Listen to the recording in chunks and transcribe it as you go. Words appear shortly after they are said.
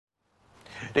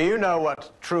Do you know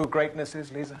what true greatness is,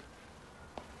 Lisa?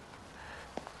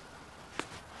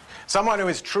 Someone who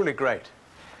is truly great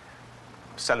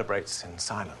celebrates in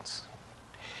silence.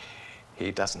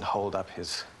 He doesn't hold up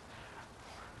his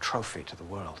trophy to the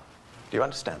world. Do you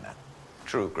understand that?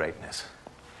 True greatness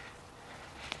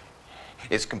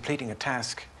is completing a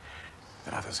task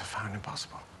that others have found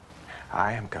impossible.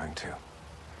 I am going to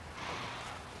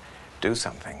do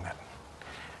something that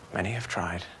many have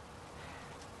tried,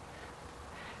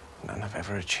 none have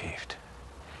ever achieved,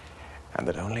 and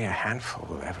that only a handful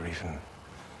will ever even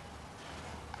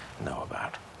know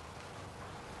about.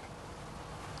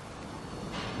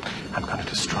 I'm going to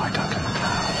destroy Dr.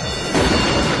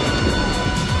 McCloud.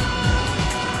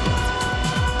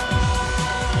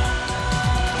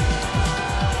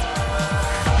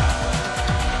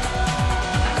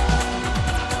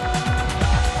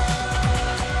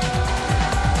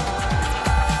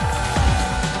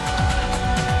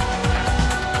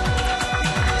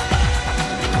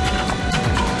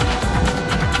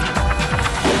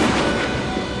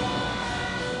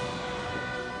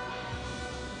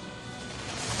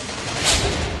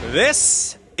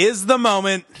 This is the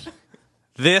moment.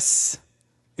 This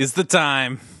is the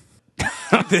time.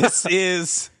 This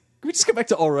is Can we just get back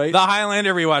to All Right? the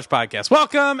Highlander Rewatch Podcast.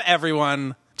 Welcome,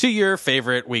 everyone, to your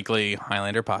favorite weekly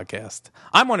Highlander podcast.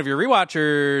 I'm one of your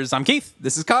rewatchers. I'm Keith.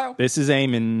 This is Kyle. This is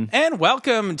Eamon. And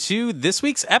welcome to this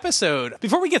week's episode.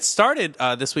 Before we get started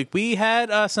this week, we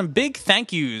had some big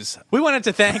thank yous. We wanted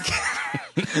to thank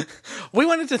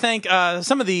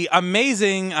some of the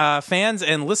amazing fans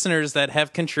and listeners that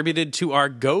have contributed to our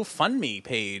GoFundMe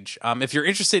page. If you're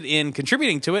interested in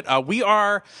contributing to it, we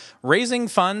are raising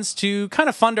funds to kind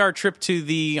of fund our trip to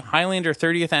the Highlander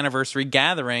 30th anniversary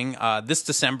gathering this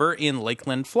December in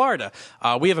Lakeland, Florida.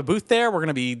 We have a booth there. We're going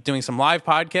to be doing some live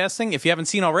podcasting. If you haven't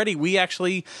seen already, we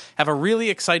actually have a really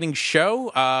exciting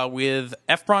show with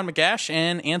F. Braun McGash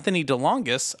and Anthony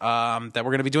DeLongis that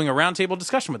we're going to be doing a roundtable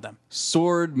discussion with them.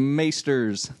 Sword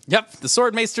Maesters. Yep, the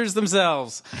Sword Maesters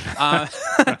themselves.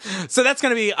 So that's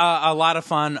going to be a lot of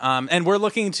fun. And we're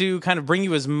looking to kind of bring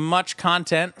you as much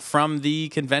content from the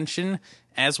convention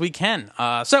as we can.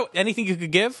 So anything you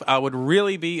could give would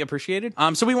really be appreciated.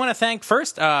 So we want to thank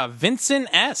first Vincent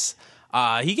S.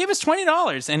 He gave us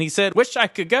 $20 and he said, "Wish I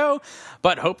could go,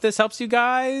 but hope this helps you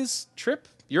guys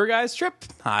your guys' trip."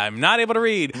 I'm not able to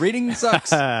read. Reading sucks.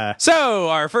 So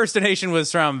our first donation was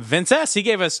from Vince S. He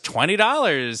gave us $20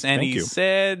 and Thank he you.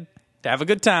 said, "Have a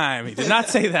good time." He did not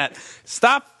say that.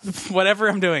 Stop whatever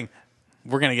I'm doing.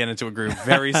 We're going to get into a groove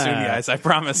very soon, guys. I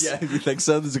promise. Yeah, you think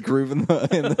so? There's a groove in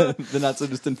the not so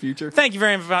distant future. Thank you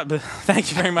very much.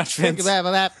 Thank you very much, Vince.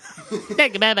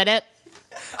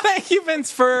 Thank you,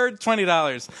 Vince, for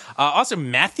 $20. Also,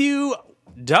 Matthew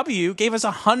W. gave us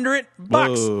 $100.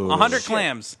 Whoa. 100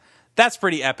 clams. That's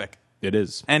pretty epic. It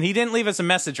is. And he didn't leave us a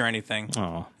message or anything.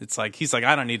 Oh. It's like, he's like,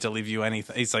 I don't need to leave you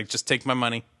anything. He's like, just take my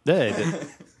money.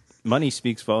 Money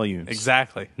speaks volumes.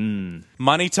 Exactly.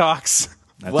 Money talks.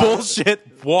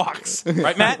 Bullshit walks.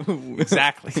 Right, Matt?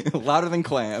 Exactly. Louder than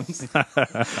clams.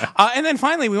 And then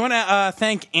finally, we want to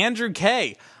thank Andrew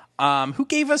K., who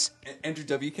gave us... Andrew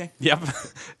WK? Yep.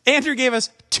 Andrew gave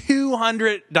us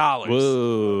 $200.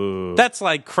 Whoa. That's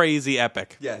like crazy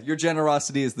epic. Yeah, your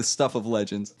generosity is the stuff of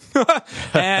legends.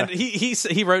 And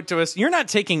he wrote to us, "You're not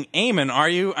taking Eamon, are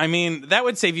you? I mean, that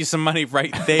would save you some money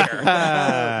right there."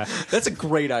 That's a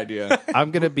great idea. I'm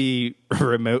going to be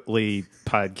remotely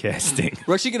podcasting.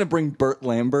 We're actually going to bring Burt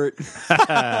Lambert.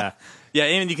 Yeah,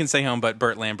 Eamon, you can stay home, but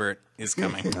Burt Lambert is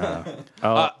coming. I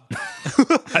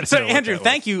So, don't know what Andrew, that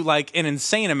thank you like an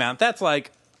insane amount. That's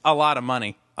like a lot of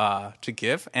money to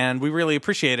give, and we really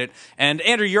appreciate it. And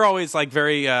Andrew, you're always like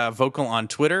very vocal on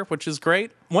Twitter, which is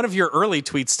great. One of your early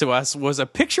tweets to us was a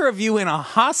picture of you in a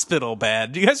hospital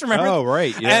bed. Do you guys remember? Oh,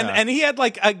 right, yeah. And he had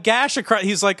like a gash across.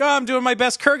 He's like, "Oh, I'm doing my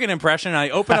best Kurgan impression." And I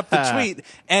open up the tweet,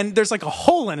 and there's like a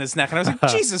hole in his neck. And I was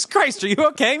like, "Jesus Christ, are you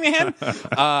okay, man?"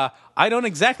 I don't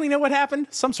exactly know what happened.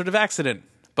 Some sort of accident.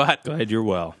 But Glad you're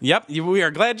well. yep, we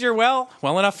are glad you're well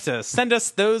enough to send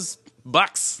us those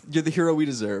bucks. You're the hero we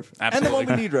deserve. Absolutely. And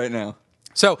the one we need right now.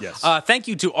 So, Yes. thank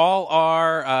you to all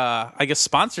our, I guess,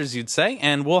 sponsors, you'd say,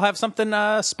 and we'll have something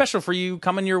special for you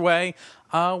coming your way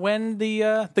when the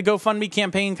GoFundMe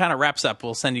campaign kind of wraps up.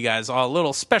 We'll send you guys all a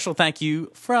little special thank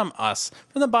you from us,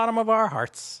 from the bottom of our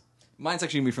hearts. Mine's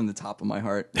actually gonna be from the top of my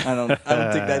heart. I don't dig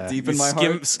that deep in my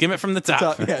heart. Skim it from the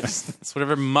top. Yeah, just It's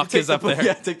whatever muck is up there.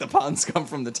 Yeah, take the pond scum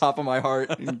from the top of my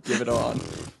heart and give it on.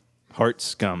 Heart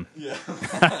scum. Yeah.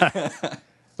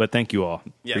 But thank you all.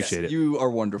 Yes. Appreciate it. You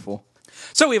are wonderful.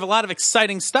 So we have a lot of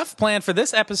exciting stuff planned for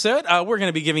this episode. We're going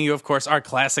to be giving you, of course, our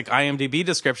classic IMDb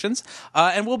descriptions,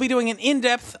 and we'll be doing an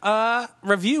in-depth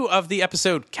review of the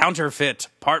episode Counterfeit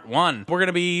Part 1. We're going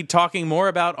to be talking more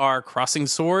about our Crossing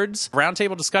Swords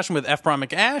roundtable discussion with F. Braun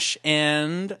McAsh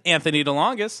and Anthony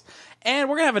DeLongis, and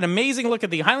we're going to have an amazing look at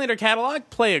the Highlander catalog,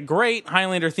 play a great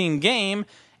Highlander-themed game,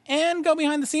 and go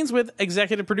behind the scenes with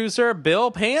executive producer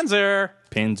Bill Panzer.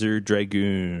 Panzer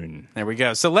Dragoon. There we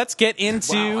go. So let's get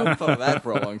into... Wow, I haven't thought of that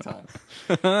for a long time.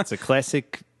 It's a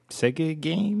classic Sega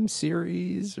game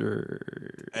series,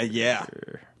 or Yeah.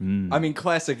 I mean,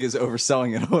 classic is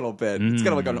overselling it a little bit. It's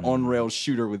kind of like an on-rails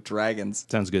shooter with dragons.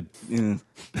 sounds good.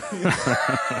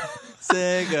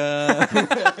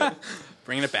 Sega.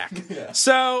 Bringing it back.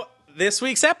 So this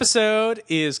week's episode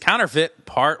is Counterfeit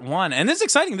Part 1. And this is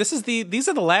exciting. These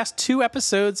are the last 2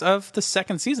 episodes of the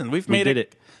second season. We've made did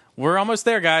it. We're almost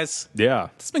there, guys. Yeah,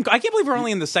 I can't believe we're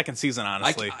only in the second season,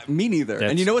 honestly. Me neither. that's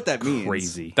and you know what that means?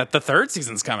 crazy. That the third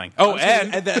season's coming. Oh,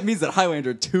 and And that means that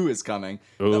Highlander 2 is coming.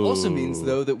 That also Ooh. means,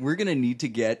 though, that we're going to need to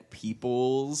get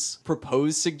people's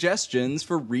proposed suggestions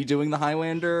for redoing the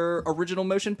Highlander original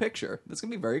motion picture. That's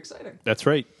going to be very exciting. That's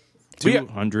right. We are-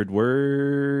 200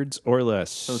 words or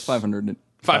less. So it's 500.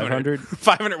 500.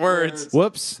 500 words.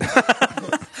 Whoops.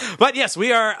 But yes,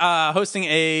 we are hosting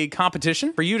a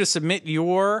competition for you to submit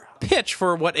your pitch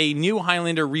for what a new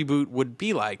Highlander reboot would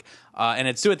be like. And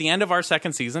it's due at the end of our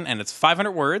second season, and it's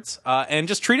 500 words. And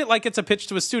just treat it like it's a pitch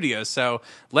to a studio. So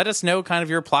let us know kind of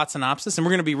your plot synopsis, and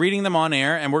we're going to be reading them on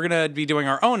air, and we're going to be doing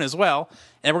our own as well.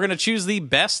 And we're going to choose the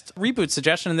best reboot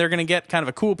suggestion, and they're going to get kind of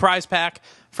a cool prize pack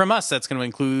from us. That's going to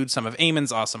include some of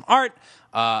Eamon's awesome art,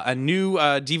 a new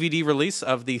DVD release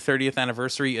of the 30th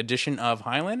anniversary edition of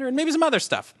Highlander, and maybe some other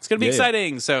stuff. It's going to be Yeah.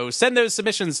 exciting. So send those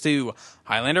submissions to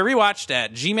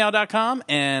HighlanderRewatched@gmail.com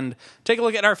and take a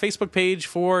look at our Facebook page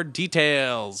for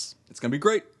details. It's going to be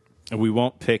great. We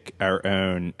won't pick our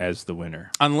own as the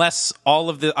winner. Unless all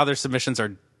of the other submissions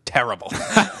are terrible.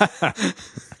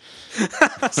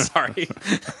 Sorry.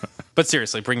 But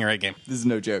seriously, bring your A game. This is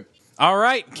no joke. All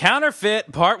right,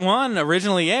 Counterfeit Part 1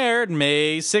 originally aired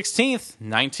May 16th,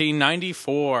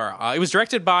 1994. It was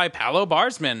directed by Paolo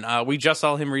Barsman. We just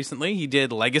saw him recently. He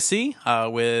did Legacy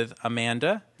with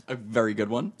Amanda. A very good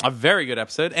one. A very good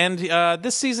episode. And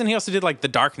this season he also did like The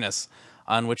Darkness,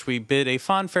 on which we bid a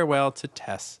fond farewell to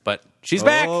Tess. But she's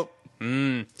back. Oh,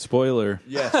 Spoiler.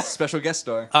 yes. Special guest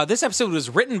star. This episode was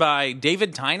written by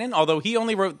David Tynan, although he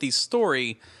only wrote the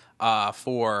story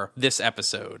for this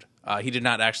episode. He did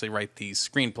not actually write the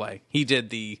screenplay. He did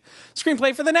the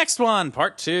screenplay for the next one,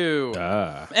 Part 2.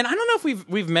 And I don't know if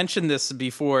we've mentioned this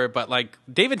before, but like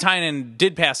David Tynan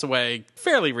did pass away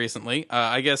fairly recently.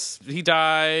 I guess he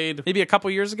died maybe a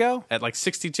couple years ago at like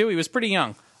 62. He was pretty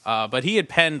young, but he had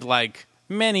penned like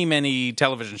many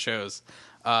television shows,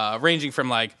 ranging from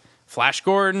like Flash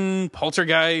Gordon,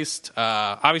 Poltergeist,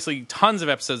 obviously tons of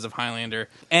episodes of Highlander.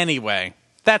 Anyway,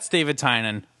 that's David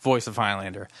Tynan, voice of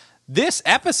Highlander. This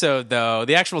episode, though,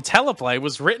 the actual teleplay,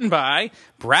 was written by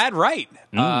Brad Wright.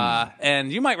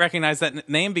 And you might recognize that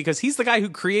name because he's the guy who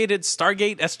created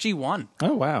Stargate SG-1.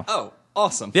 Oh, wow. Oh,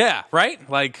 awesome. Yeah, right?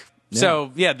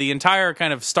 So, the entire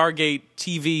kind of Stargate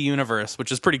TV universe, which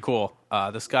is pretty cool.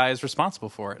 This guy is responsible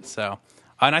for it, so...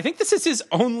 And I think this is his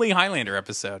only Highlander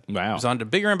episode. Wow. He was on to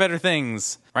bigger and better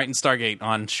things, right in Stargate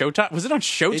on Showtime. Was it on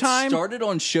Showtime? It started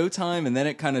on Showtime, and then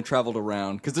it kind of traveled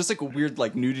around. Because there's like a weird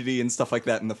like nudity and stuff like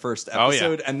that in the first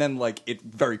episode, and then like it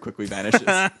very quickly vanishes.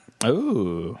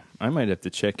 Oh, I might have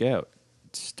to check out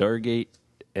Stargate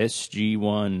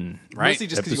SG-1. Right. Mostly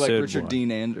just because you like Episode Richard 1.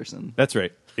 Dean Anderson. That's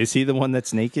right. Is he the one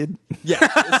that's naked? Yeah,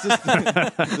 it's just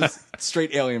this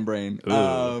straight alien brain.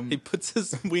 He puts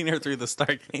his wiener through the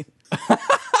Stargate.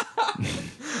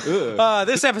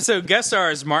 This episode guest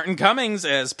stars Martin Cummings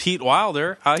as Pete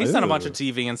Wilder. He's done a bunch of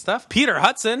TV and stuff. Peter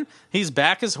Hudson, he's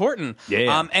back as Horton.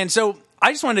 Yeah. And so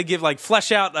I just wanted to give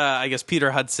flesh out, I guess,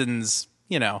 Peter Hudson's,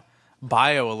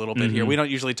 bio a little bit here. We don't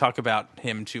usually talk about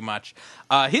him too much.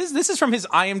 This is from his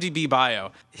IMDb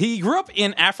bio. He grew up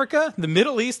in Africa, the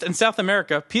Middle East, and South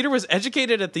America. Peter was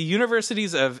educated at the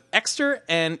universities of Exeter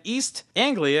and East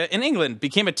Anglia in England,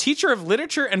 became a teacher of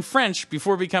literature and French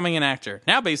before becoming an actor.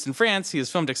 Now based in France, he has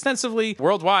filmed extensively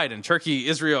worldwide in Turkey,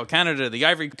 Israel, Canada, the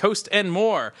Ivory Coast, and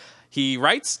more. He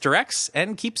writes, directs,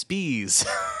 and keeps bees.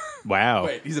 Wow.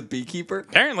 Wait, he's a beekeeper?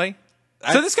 Apparently.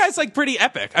 So this guy's pretty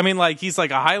epic. I mean, he's a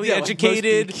highly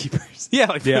educated. Like most beekeepers.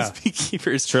 Yeah, Yeah. most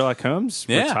beekeepers. Sherlock Holmes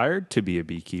Yeah. retired to be a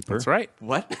beekeeper. That's right.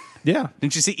 What? Yeah.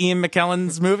 Didn't you see Ian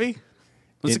McKellen's movie?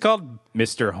 What's it called?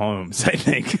 Mr. Holmes, I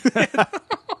think.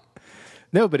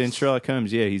 No, but in Sherlock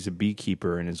Holmes, yeah, he's a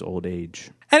beekeeper in his old age.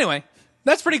 Anyway,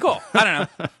 that's pretty cool. I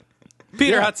don't know.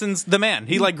 Peter Hudson's the man.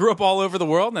 He like grew up all over the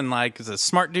world and like is a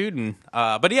smart dude. And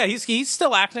but yeah, he's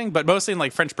still acting, but mostly in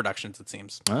like French productions, it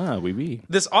seems. Ah, oui.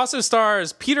 This also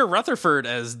stars Peter Rutherford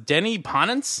as Denny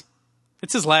Ponence.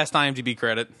 It's his last IMDb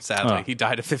credit, sadly. Oh. He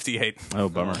died at 58. Oh,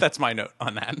 bummer. That's my note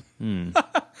on that.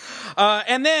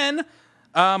 And then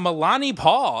Milani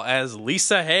Paul as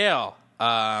Lisa Hale.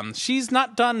 She's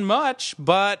not done much,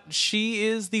 but she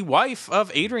is the wife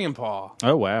of Adrian Paul.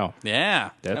 Oh, wow. Yeah.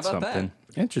 That's How about something.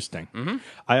 Interesting.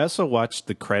 I also watched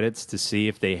the credits to see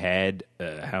if they had,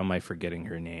 how am I forgetting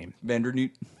her name?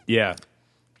 Vandernoot. Yeah.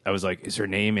 I was like, is her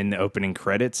name in the opening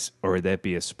credits, or would that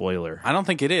be a spoiler? I don't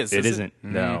think it is. It is isn't.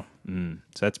 No.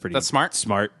 So that's pretty That's smart.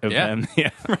 Smart of Yeah. them. Yeah.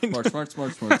 Smart.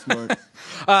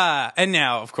 And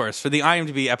now, of course, for the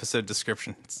IMDb episode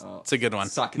description. It's a good one.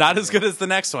 Sock it Not to as me. good as the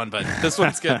next one, but this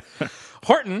one's good.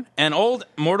 Horton, an old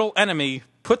mortal enemy,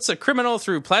 puts a criminal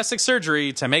through plastic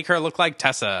surgery to make her look like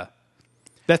Tessa.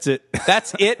 That's it.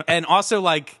 That's it, and also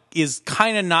like is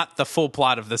kind of not the full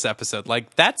plot of this episode.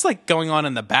 Like that's like going on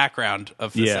in the background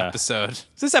of this Yeah. episode.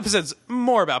 This episode's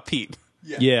more about Pete,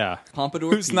 Yeah.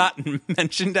 Pompadour. who's not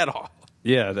mentioned at all.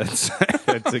 Yeah, that's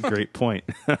that's a great point.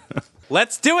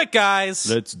 Let's do it, guys.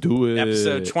 Let's do it.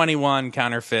 Episode 21,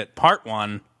 Counterfeit, Part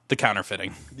 1, The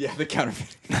Counterfeiting. Yeah, the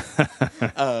counterfeit.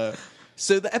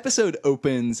 So the episode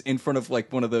opens in front of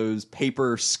like one of those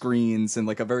paper screens in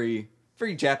like a very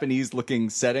Japanese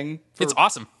looking setting. It's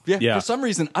awesome. Yeah, for some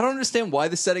reason, I don't understand why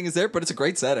the setting is there, but it's a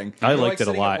great setting. I You're, liked it a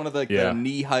sitting lot. At one of the, Yeah. the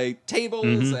knee-height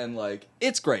tables, and like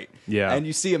it's great. Yeah. and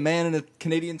you see a man in a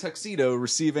Canadian tuxedo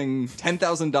receiving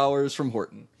 $10,000 from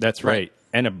Horton. That's right.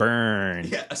 And a burn.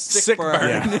 Yeah, a Sick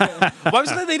burn. Why was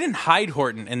it they didn't hide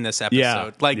Horton in this episode?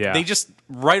 Yeah, Like, yeah. they just,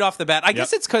 right off the bat, I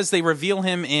guess it's because they reveal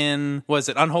him in, was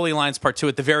it Unholy Alliance Part 2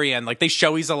 at the very end? Like, they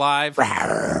show he's alive.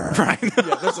 Right.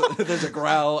 Yeah, there's a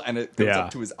growl, and it goes Yeah.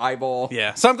 up to his eyeball.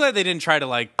 Yeah. So I'm glad they didn't try to,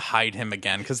 like, hide him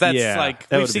again, because that's, Yeah, like,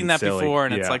 that we've would've seen been that silly. before,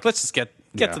 and it's Yeah. like, let's just get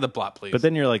Yeah. to the plot, please. But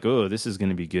then you're like, oh, this is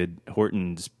going to be good.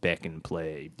 Horton's back in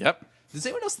play. Yep. Does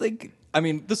anyone else think? I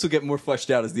mean, this will get more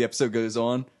fleshed out as the episode goes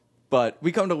on, but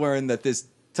we come to learn that this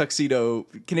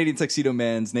Canadian tuxedo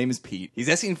man's name is Pete. He's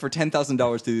asking for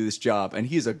 $10,000 to do this job, and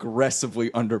he's aggressively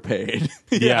underpaid.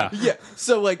 Yeah. yeah.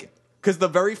 So like, because the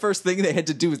very first thing they had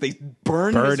to do is they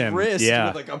burn his him, wrist yeah.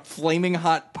 with like a flaming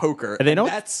hot poker, And they don't-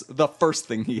 that's the first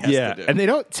thing he has Yeah. to do. And they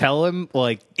don't tell him,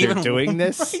 like, they're Even- doing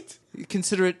this. Right? You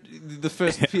consider it the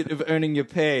first bit of earning your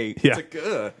pay. Yeah. It's like,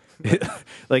 ugh.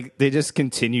 Like, they just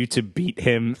continue to beat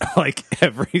him, like,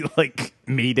 every, like,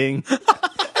 meeting.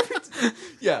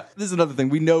 Yeah, this is another thing.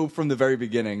 We know from the very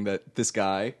beginning that this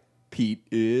guy, Pete,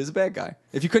 is a bad guy.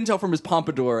 If you couldn't tell from his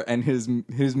pompadour and his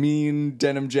mean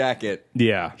denim jacket,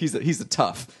 Yeah. he's a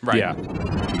tough. Right. Yeah.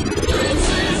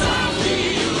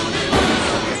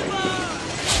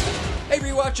 Hey,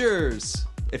 rewatchers!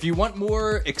 If you want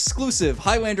more exclusive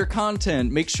Highlander content,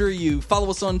 make sure you follow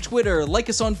us on Twitter, like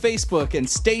us on Facebook, and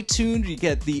stay tuned. You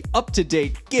get the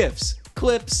up-to-date GIFs,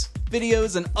 clips,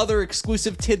 videos, and other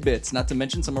exclusive tidbits, not to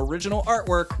mention some original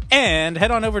artwork. And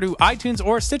head on over to iTunes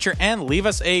or Stitcher and leave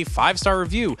us a 5-star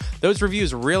review. Those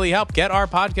reviews really help get our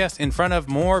podcast in front of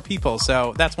more people.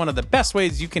 So that's one of the best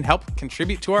ways you can help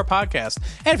contribute to our podcast.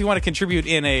 And if you want to contribute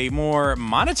in a more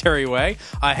monetary way,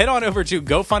 head on over to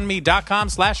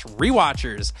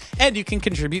GoFundMe.com/rewatchers. And you can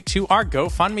contribute to our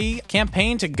GoFundMe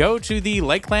campaign to go to the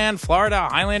Lakeland, Florida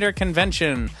Highlander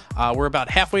Convention. We're about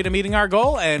halfway to meeting our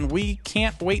goal, and we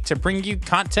can't wait to bring you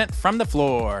content from the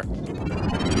floor.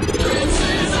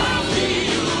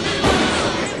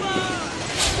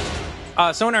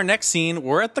 So in our next scene,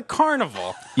 we're at the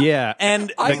carnival. Yeah.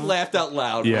 And I laughed out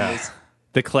loud. when Yeah. this-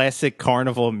 The classic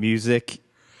carnival music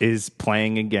is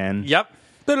playing again. yep.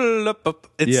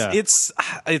 Yeah. It's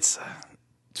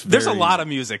there's a very- lot of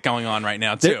music going on right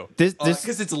now too. This,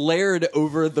 Because it's layered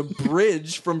over the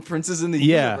bridge from Princes in the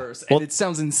Yeah. Universe, and Well- it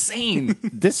sounds insane.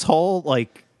 this whole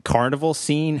like carnival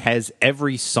scene has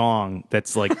every song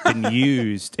that's like been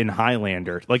used in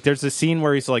Highlander. Like there's a scene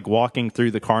where he's like walking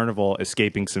through the carnival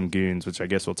escaping some goons, which I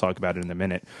guess we'll talk about in a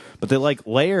minute. But they like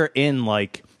layer in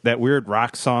like that weird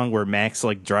rock song where Mac's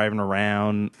like driving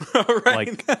around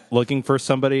like looking for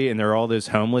somebody, and there are all those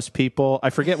homeless people.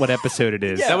 I forget what episode it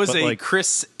is. That was but, a like,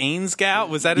 Chris Ainscow.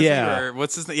 Was that his Yeah. name? Or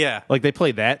what's his name? Yeah. like they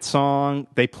play that song.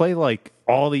 They play like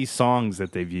all these songs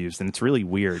that they've used, and it's really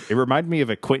weird. It reminded me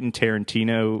of a Quentin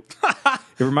Tarantino.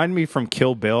 It reminded me from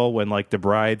Kill Bill when like the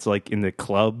bride's like in the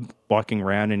club walking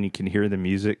around and you can hear the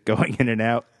music going in and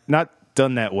out. Not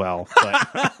done that well,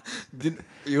 but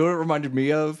You know what it reminded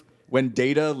me of? When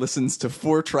Data listens to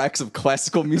 4 tracks of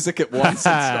classical music at once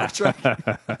in Star Trek.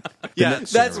 Yeah,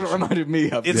 That's what reminded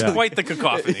me of. it's it. quite the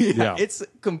cacophony. Yeah. It's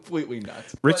completely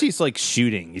nuts. Richie's like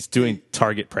shooting. He's doing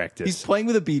target practice. He's playing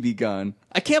with a BB gun.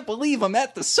 I can't believe I'm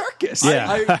at the circus.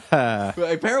 Yeah.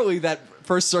 Apparently, that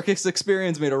first circus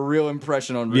experience made a real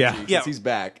impression on Richie. Yeah. 'cause Yeah. he's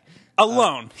back.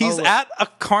 Alone. He's alone. at a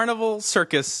carnival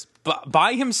circus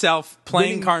by himself, playing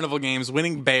Winning- carnival games,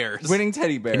 winning bears. Winning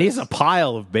teddy bears. and he has a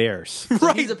pile of bears.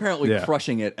 So he's apparently Yeah.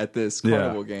 crushing it at this Yeah.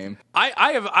 carnival game.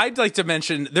 I'd like to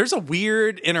mention there's a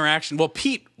weird interaction. Well,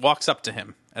 Pete walks up to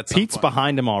him at some Pete's point.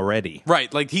 behind him already.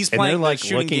 Right, like he's And playing they're like the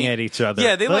shooting looking game. at each other.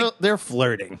 Yeah, they're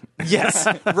flirting. Yes,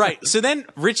 right. So then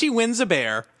Richie wins a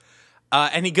bear,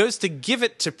 and he goes to give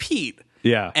it to Pete.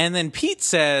 Yeah. And then Pete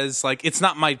says, like, it's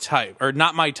not my type, or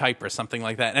not my type, or something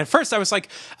like that. And at first I was like,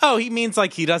 oh, he means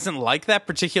like he doesn't like that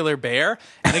particular bear.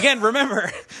 And again,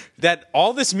 remember that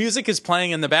all this music is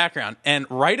playing in the background. And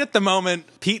right at the moment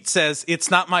Pete says, it's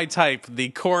not my type, the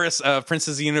chorus of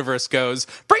Princess of the Universe goes,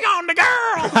 bring on the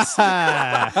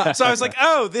girls! So I was like,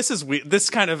 oh, this is weird.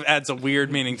 This kind of adds a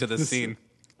weird meaning to this scene.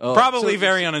 Probably so-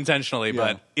 very unintentionally,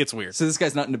 but it's weird. So this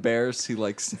guy's not into bears. He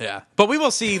likes Yeah. But we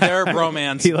will see their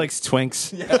bromance. He likes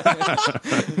twinks.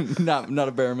 not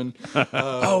a bearman.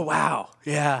 Oh, wow.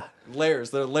 Yeah. Layers.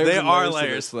 They're layers. They and are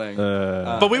layers to layers. this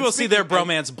thing. But we will see their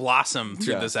bromance blossom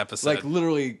through this episode. Like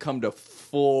literally come to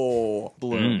full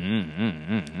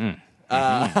bloom.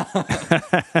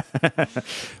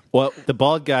 Well, the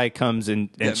bald guy comes and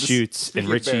Yeah, shoots, and speaking of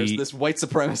bears, Richie. this white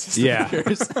supremacist. Yeah.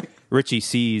 appears. Richie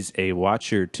sees a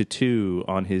Watcher tattoo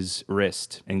on his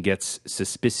wrist and gets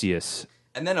suspicious.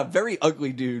 And then a very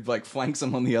ugly dude like flanks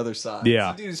him on the other side.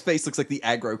 Yeah. This dude's face looks like the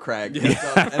aggro crag. And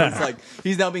it's like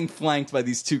he's now being flanked by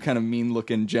these two kind of mean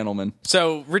looking gentlemen.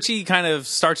 So Richie kind of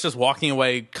starts just walking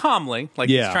away calmly, like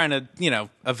Yeah. he's trying to,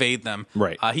 evade them.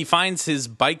 Right. He finds his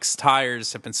bike's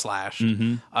tires have been slashed.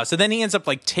 So then he ends up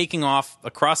like taking off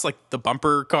across like the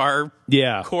bumper car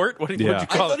Yeah. court. What do you I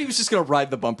call thought it? he was just gonna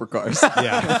ride the bumper cars.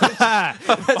 Yeah.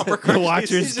 The Watchers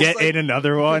He's just get like- in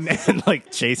another one and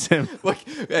like chase him. Like,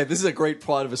 hey, this is a great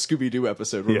plot of a Scooby-Doo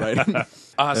episode we're writing.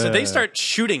 So they start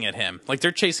shooting at him, like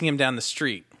they're chasing him down the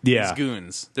street. Yeah. These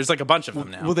goons. There's like a bunch of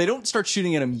them now. Well, they don't start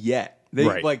shooting at him yet.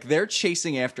 Right. They're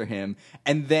chasing after him,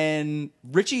 and then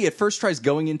Richie at first tries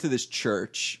going into this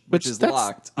church, which is that's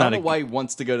locked. I not don't know a- why he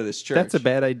wants to go to this church. That's a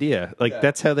bad idea. Like,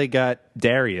 that's how they got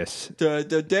Darius.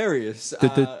 Darius.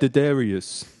 The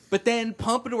Darius. But then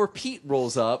Pompadour Pete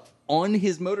rolls up on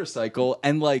his motorcycle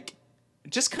and like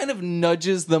just kind of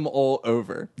nudges them all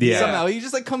over. Yeah. Somehow he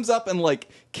just like comes up and like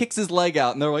kicks his leg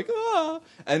out, and they're like, ah.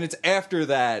 And it's after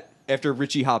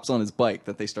Richie hops on his bike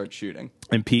that they start shooting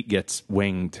And Pete gets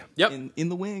winged. Yep. in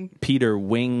the wing. Peter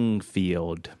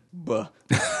Wingfield. Buh.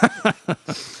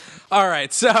 All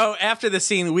right. So after the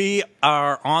scene, we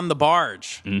are on the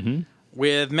barge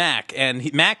with Mac,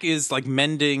 and Mac is like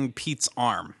mending Pete's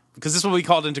arm. Because this will be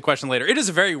called into question later. It is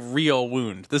a very real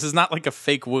wound. This is not like a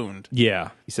fake wound. Yeah.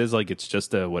 He says, like, it's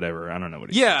just a whatever. I don't know what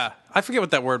he says. Yeah, I forget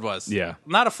what that word was. Yeah.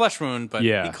 Not a flesh wound, but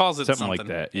Yeah. he calls it something. like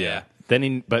that. Yeah.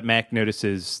 Then but Mac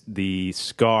notices the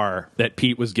scar that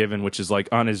Pete was given, which is like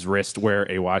on his wrist where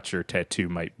a Watcher tattoo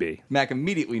might be. Mac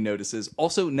immediately notices.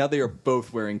 Also, now they are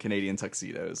both wearing Canadian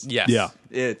tuxedos. Yes. Yeah.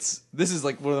 This is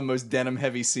like one of the most denim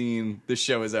heavy scene this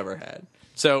show has ever had.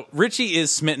 So Richie is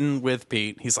smitten with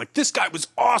Pete. He's like, this guy was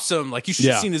awesome. Like, you should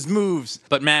have Yeah. seen his moves.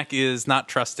 But Mac is not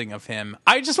trusting of him.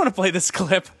 I just want to play this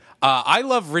clip. I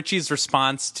love Richie's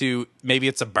response to maybe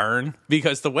it's a burn,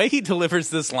 because the way he delivers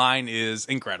this line is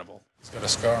incredible. He's got a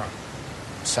scar.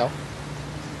 So?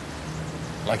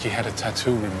 Like he had a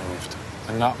tattoo removed,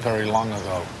 and not very long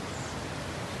ago.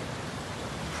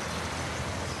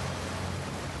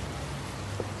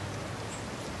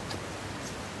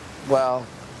 Well,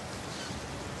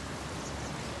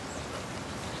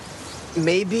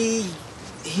 maybe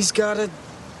he's got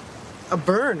a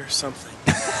burn or something.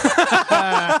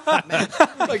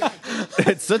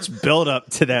 It's such build up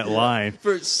to that line.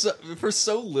 For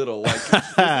so little. Like, is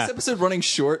this episode running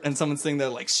short and someone's saying they're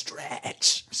like,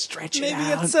 stretch it Maybe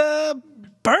out. it's a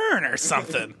burn or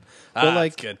something. Well,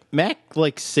 like that's good. Mac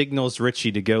like signals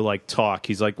Richie to go like talk.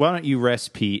 He's like, "Why don't you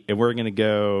rest Pete, and we're gonna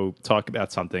go talk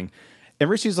about something." And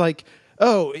Richie's like,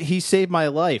 "Oh, he saved my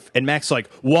life." And Mac's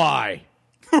like, "Why?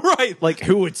 Right. Like,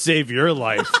 who would save your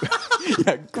life?"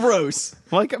 Yeah, gross.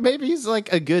 Like, maybe he's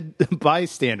like a good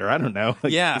bystander. I don't know.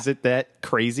 Like, Yeah. Is it that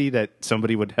crazy that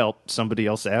somebody would help somebody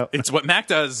else out? It's what Mac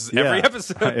does every Yeah.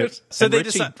 episode. So And they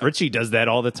Richie, decide. Richie does that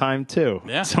all the time too.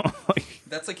 Yeah. So, like,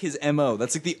 That's like his MO.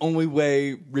 That's like the only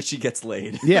way Richie gets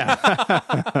laid.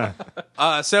 yeah.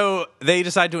 So they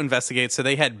decide to investigate. So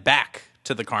they head back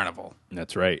to the carnival.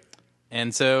 That's right.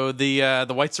 And so the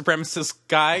white supremacist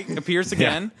guy appears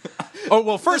again. Oh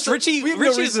well, first Richie. We have no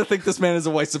Richie's reason to think this man is a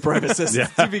white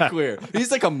supremacist. To be clear, he's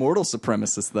like a mortal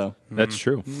supremacist, though. That's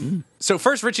true. so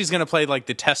first Richie's going to play like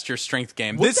the test your strength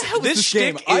game. What the hell is this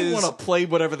game? shtick I is- want to play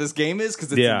whatever this game is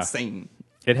because it's Yeah. insane.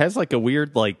 It has like a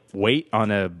weird like weight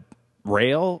on a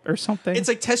rail or something. It's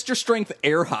like test your strength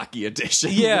air hockey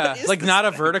edition. Yeah, What is like this not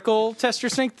a thing? vertical test your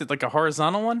strength, like a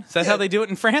horizontal one. Is that how they do it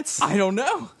in France? I don't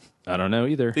know. I don't know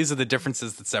either. These are the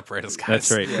differences that separate us, guys.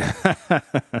 That's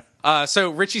right. So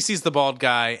Richie sees the bald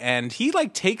guy, and he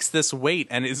like takes this weight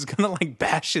and is gonna like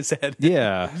bash his head.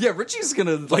 Yeah. Yeah, Richie's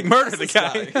gonna like murder test the this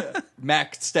guy. Yeah.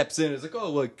 Mac steps in and is like,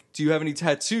 "Oh, look, do you have any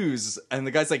tattoos?" And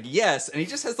the guy's like, "Yes," and he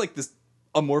just has like this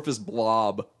amorphous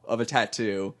blob of a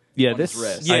tattoo. Yeah, on this his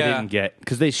wrist. Yeah. I didn't get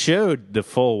because they showed the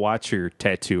full Watcher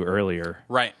tattoo earlier.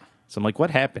 Right. So I'm like,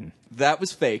 what happened? That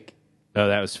was fake. Oh,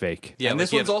 that was fake. Yeah. and like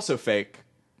this he one's had- also fake.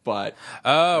 But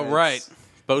Oh, it's- right.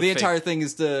 Both the fake. entire thing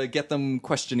is to get them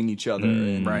questioning each other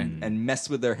and mess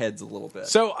with their heads a little bit.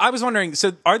 So I was wondering.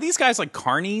 So are these guys like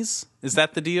carnies? Is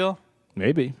that the deal?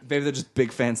 Maybe. Maybe they're just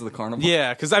big fans of the carnival.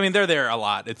 Yeah, because I mean they're there a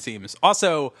lot. It seems.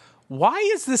 Also, why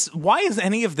is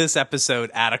any of this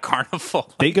episode at a carnival?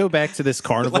 They go back to this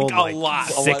carnival Like a lot.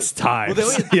 six times.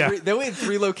 Well, yeah. they only had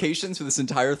three locations for this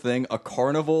entire thing: a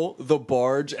carnival, the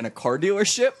barge, and a car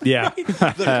dealership. Yeah.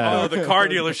 Oh, the car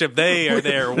dealership. They are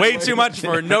there way too much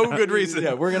for no good reason.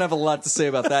 Yeah, we're gonna have a lot to say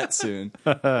about that soon.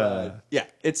 But, yeah,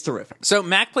 it's terrific. So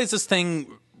Mac plays this thing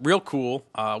real cool,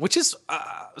 which is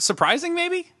surprising,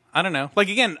 maybe? I don't know. Like,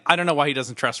 again, I don't know why he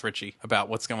doesn't trust Richie about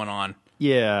what's going on.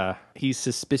 Yeah. He's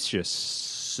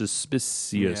suspicious.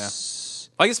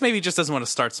 I guess maybe he just doesn't want to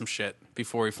start some shit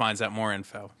before he finds out more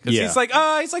info. Because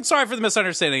Yeah. he's like, sorry for the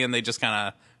misunderstanding, and they just kind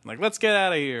of, like, let's get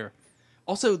out of here.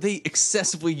 Also, they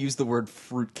excessively use the word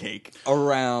fruitcake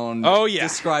around Oh, yeah.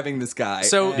 describing this guy.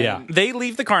 So And Yeah. they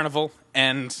leave the carnival,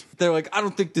 and they're like, I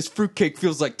don't think this fruitcake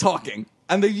feels like talking.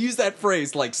 And they use that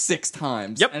phrase like 6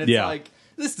 times. Yep. And it's Yeah. like,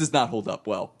 this does not hold up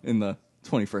well in the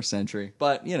 21st century.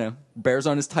 But, you know, Bear's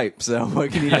on his type, so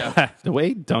what can you do? The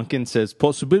way Duncan says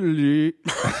possibility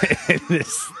in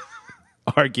this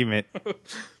argument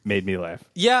made me laugh.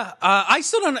 yeah, I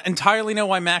still don't entirely know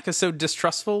why Mac is so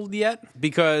distrustful yet.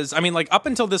 Because, I mean, like, up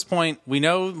until this point, we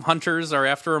know hunters are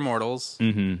after immortals.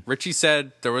 Mm-hmm. Richie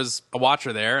said there was a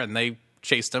watcher there, and they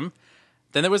chased him.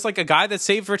 Then there was, like, a guy that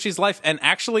saved Richie's life and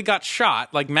actually got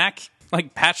shot. Like, Mac,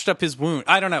 like, patched up his wound.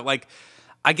 I don't know, like,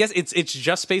 I guess it's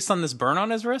just based on this burn on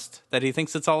his wrist that he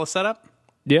thinks it's all a setup,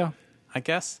 Yeah. I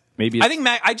guess. Maybe I it's think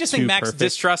I just think too Mac's perfect.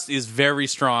 distrust is very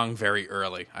strong very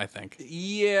early, I think.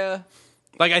 Yeah.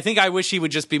 Like, I think I wish he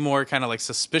would just be more kind of like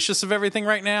suspicious of everything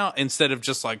right now instead of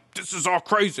just like, this is all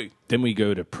crazy. Then we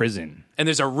go to prison. And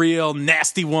there's a real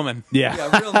nasty woman. Yeah.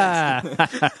 Yeah, real nice.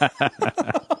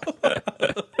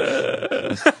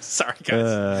 Sorry,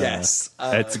 guys. Yes.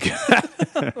 That's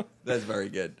good. That's very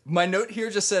good. My note here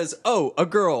just says, oh, a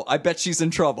girl. I bet she's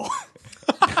in trouble.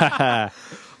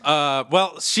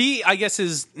 Well, she, I guess,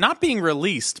 is not being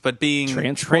released, but being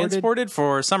Transported?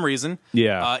 for some reason.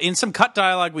 Yeah. In some cut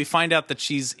dialogue, we find out that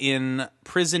she's in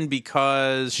prison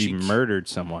because She murdered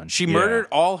someone. She Yeah. murdered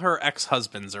all her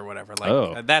ex-husbands or whatever. Like,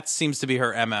 Oh. that seems to be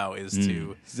her MO is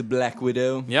to... She's a Black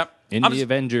Widow. Yep. In I'm the just-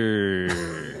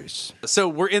 Avengers. So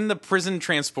we're in the prison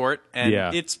transport, and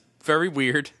Yeah. it's very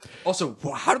weird. Also,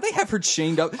 how do they have her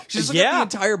chained up? She's like Yeah. the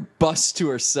entire bus to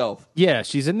herself. Yeah,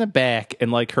 she's in the back,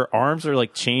 and like her arms are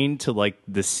like chained to like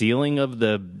the ceiling of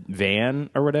the van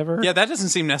or whatever. Yeah, that doesn't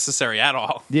seem necessary at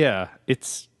all. Yeah,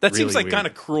 it's That really seems like weird. kind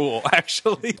of cruel,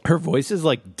 actually. Her voice is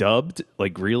like dubbed,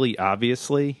 like really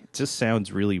obviously. It just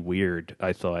sounds really weird,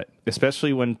 I thought.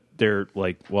 Especially when they're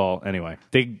like, well, anyway.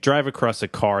 They drive across a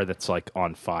car that's like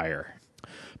on fire.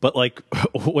 But like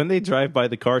when they drive by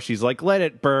the car, she's like, let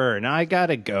it burn. I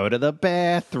gotta go to the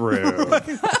bathroom.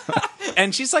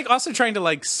 And she's like also trying to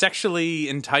like sexually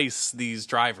entice these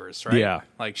drivers, right? Yeah.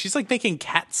 Like she's like making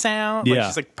cat sound. Like Yeah.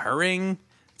 she's like purring.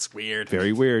 It's weird.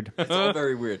 Very weird. It's all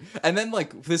very weird. And then,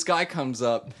 like, this guy comes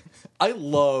up. I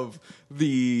love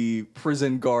the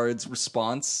prison guard's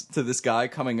response to this guy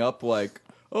coming up, like,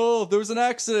 oh, there was an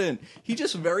accident. He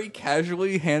just very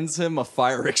casually hands him a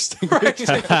fire extinguisher.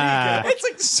 It's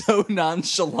like so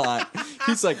nonchalant.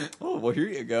 He's like, oh, well, here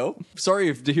you go.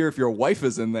 Sorry to hear if your wife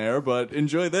is in there, but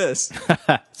enjoy this.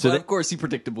 So, of course, he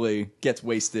predictably gets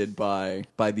wasted by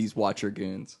these Watcher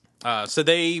goons. So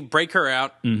they break her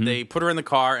out. Mm-hmm. They put her in the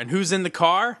car. And who's in the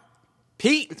car?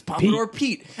 Pete. Pompadour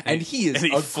Pete. And he is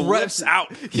And he flips aggressive.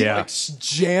 out. He Yeah. like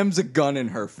jams a gun in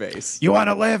her face. You want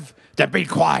to live? Then be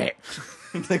quiet.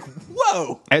 Like,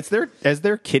 whoa. As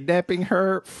they're kidnapping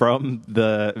her from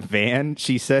the van,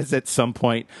 she says at some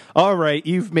point, all right,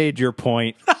 you've made your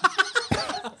point.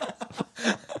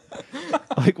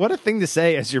 Like, what a thing to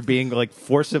say as you're being like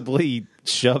forcibly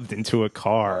shoved into a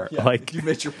car. Like, You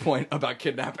made your point about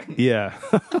kidnapping. yeah.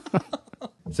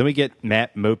 So we get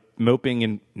Matt moping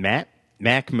and Mac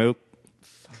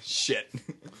Shit.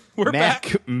 We're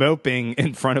back. moping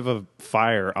in front of a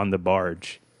fire on the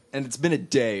barge. And it's been a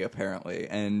day, apparently,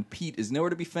 and Pete is nowhere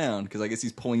to be found because I guess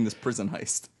he's pulling this prison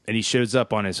heist. And he shows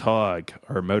up on his hog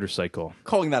or motorcycle.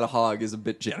 Calling that a hog is a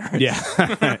bit generous.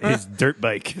 Yeah. His dirt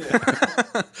bike.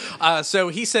 So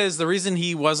he says the reason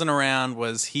he wasn't around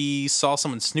was he saw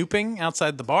someone snooping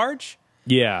outside the barge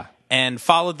Yeah. and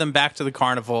followed them back to the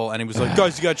carnival. And he was like,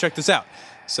 guys, you got to check this out.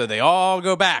 So they all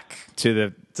go back. To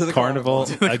the carnival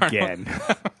again.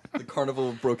 The Carnival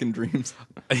of Broken Dreams.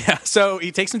 Yeah. So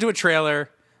he takes him to a trailer.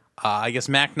 I guess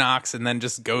Mac knocks and then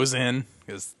just goes in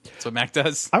because that's what Mac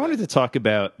does. I wanted to talk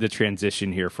about the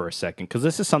transition here for a second because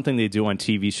this is something they do on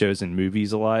TV shows and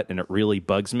movies a lot, and it really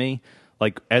bugs me.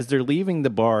 Like, as they're leaving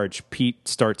the barge, Pete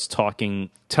starts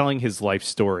telling his life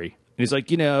story. And he's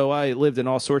like, I lived in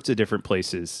all sorts of different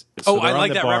places. So I they're on like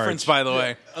the that barge. reference, by the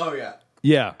way. Oh, yeah.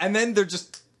 Yeah. And then they're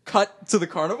just cut to the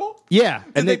carnival? Yeah.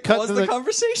 Did they pause the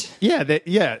conversation?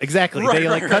 Yeah, exactly. Right, they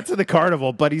right, cut to the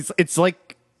carnival, but it's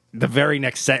like the very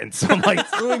next sentence. I'm like,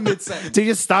 Doing mid-sentence. do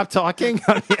you just stop talking?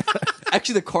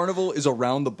 Actually, the carnival is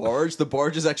around the barge. The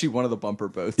barge is actually one of the bumper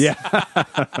boats. Yeah.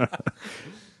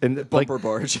 And like, Bumper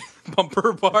barge.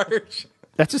 Bumper barge.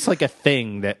 that's just like a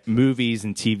thing that movies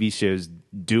and TV shows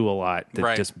do a lot that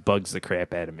Right. just bugs the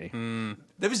crap out of me.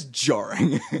 That was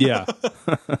jarring. Yeah.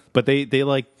 But they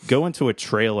like go into a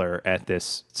trailer at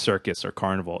this circus or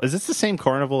carnival. Is this the same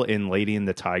carnival in Lady and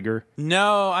the Tiger?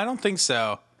 No, I don't think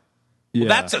so. Yeah.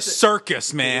 That's a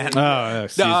circus, man. Oh,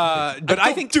 excuse me. But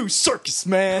I think do circus,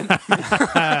 man.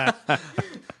 I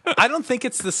don't think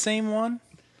it's the same one.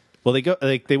 Well, they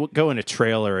go in a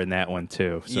trailer in that one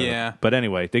too. So. Yeah. But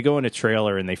anyway, they go in a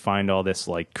trailer and they find all this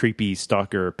like creepy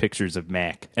stalker pictures of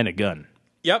Mac and a gun.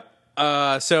 Yep.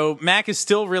 So Mac is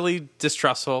still really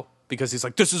distrustful because he's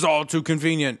like, this is all too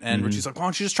convenient. And Richie's like, why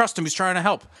don't you just trust him? He's trying to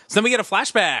help. So then we get a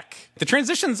flashback. The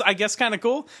transition's, I guess, kind of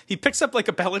cool. He picks up like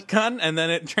a pellet gun and then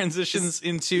it transitions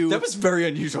into... That was very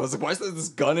unusual. I was like, why is there this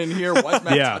gun in here? Why is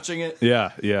Matt touching it?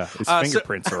 Yeah. His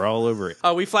fingerprints are all over it.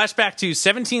 we flash back to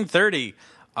 1730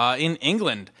 in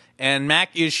England. And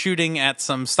Mac is shooting at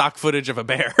some stock footage of a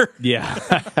bear.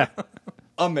 Yeah.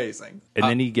 Amazing. And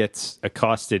then he gets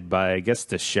accosted by, I guess,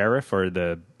 the sheriff or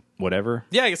the whatever.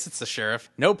 Yeah, I guess it's the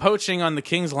sheriff. No poaching on the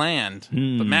king's land.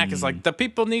 But Mac is like, the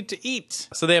people need to eat.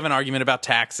 So they have an argument about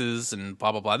taxes and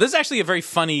blah, blah, blah. This is actually a very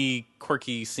funny,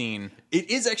 quirky scene. It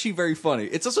is actually very funny.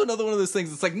 It's also another one of those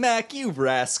things. It's like, Mac, you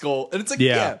rascal. And it's like,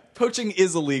 Yeah. yeah, poaching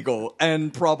is illegal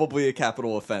and probably a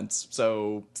capital offense.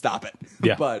 So stop it.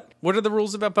 Yeah. But What are the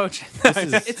rules about poaching?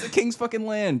 it's the king's fucking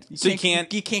land. So you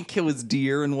can't- you can't kill his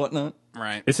deer and whatnot.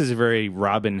 Right. This is a very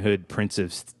Robin Hood, Prince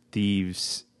of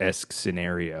Thieves-esque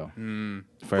scenario.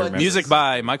 If I remember. Music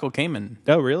by Michael Kamen.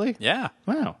 Oh, really? Yeah.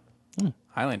 Wow.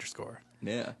 Highlander score.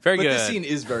 Yeah. Very but good. This scene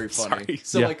is very funny. Sorry.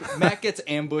 So Yeah. like Mac gets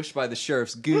ambushed by the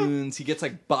sheriff's goons. He gets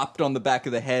like bopped on the back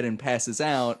of the head and passes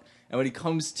out. And when he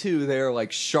comes to, they're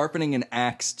like sharpening an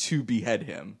axe to behead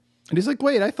him. And he's like,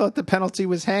 wait, I thought the penalty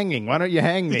was hanging. Why don't you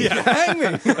hang me? Hang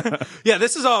me. Yeah,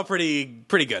 this is all pretty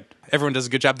good. Everyone does a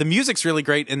good job. The music's really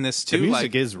great in this too. The music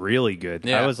like, is really good.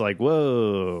 Yeah. I was like,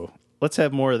 whoa, let's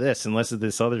have more of this and less of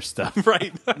this other stuff.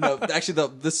 right. No, actually,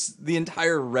 the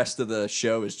entire rest of the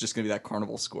show is just going to be that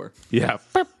carnival score. Yeah.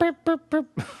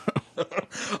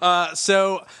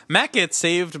 So Mac gets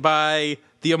saved by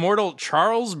the immortal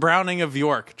Charles Browning of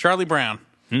York, Charlie Brown.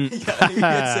 You can't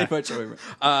say much over.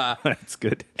 That's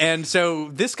good. And so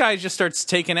this guy just starts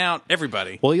taking out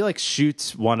everybody. Well, he like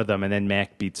shoots one of them and then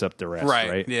Mac beats up the rest, Right,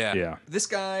 right? yeah. Yeah. This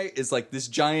guy is like this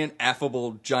giant,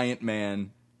 affable giant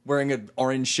man wearing an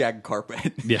orange shag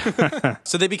carpet. Yeah.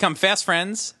 So they become fast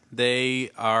friends.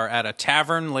 They are at a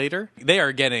tavern later. They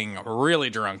are getting really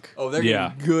drunk Oh, they're Yeah.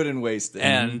 getting good and wasted.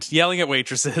 and yelling at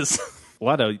waitresses. A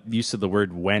lot of use of the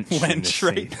word wench. in this Wench,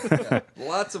 right? scene.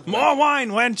 Lots of More wine,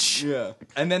 wench. Yeah.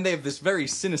 And then they have this very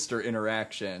sinister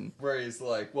interaction where he's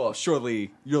like, well,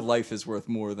 surely your life is worth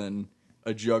more than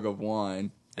a jug of wine.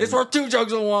 It's worth 2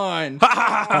 jugs of wine.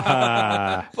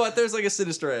 But there's like a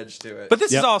sinister edge to it. But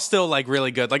this Yep. is all still like really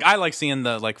good. Like I like seeing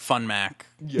the like fun Mac.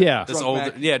 Yeah. This Drunk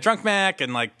old Mac. drunk Mac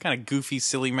and like kind of goofy,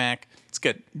 silly Mac. It's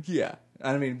good. yeah.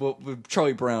 I mean, well,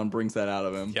 Charlie Brown brings that out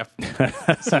of him.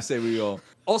 Yep. So say we all.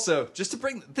 Also, just to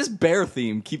bring this bear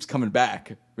theme keeps coming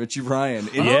back. Richie Ryan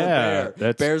in Yeah, the bear.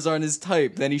 that's- Bears aren't his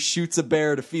type. Then he shoots a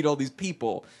bear to feed all these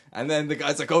people. And then the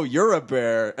guy's like, "Oh, you're a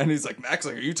bear." And he's like, "Max,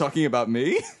 like, are you talking about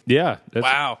me?" Yeah. That's,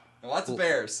 Wow. Lots of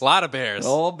bears. A lot of bears.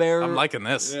 All bear. I'm liking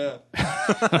this. Yeah.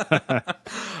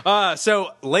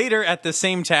 So later at the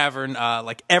same tavern,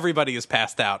 like everybody is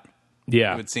passed out.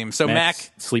 Yeah. It would seem. So Mac's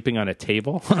Mac, sleeping on a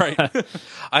table. right.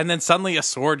 And then suddenly a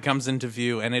sword comes into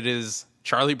view, and it is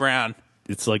Charlie Brown.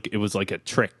 It's like it was like a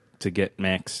trick to get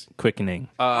Mac's quickening.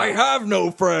 I have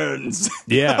no friends.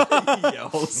 Yeah. He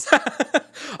yells.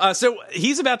 So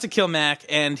he's about to kill Mac,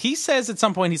 and he says at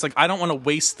some point, he's like, I don't want to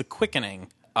waste the quickening.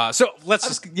 So let's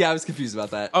just... I was confused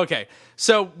about that. Okay,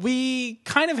 so we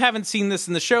kind of haven't seen this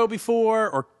in the show before,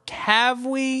 or have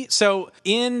we? So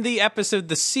in the episode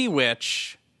The Sea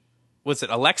Witch, what's it?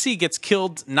 Alexei gets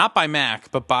killed not by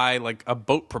Mac, but by like a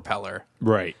boat propeller.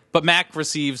 Right. But Mac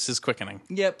receives his quickening.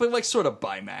 Yeah, but like sort of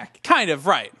by Mac. Kind of,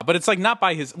 right. But it's like not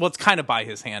by his... Well, it's kind of by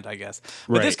his hand, I guess.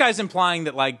 But Right. this guy's implying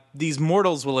that like these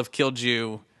mortals will have killed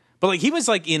you. But like he was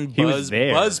like in was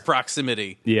there. buzz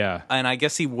proximity. Yeah. And I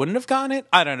guess he wouldn't have gotten it.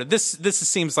 I don't know. This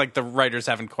seems like the writers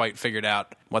haven't quite figured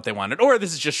out what they wanted, or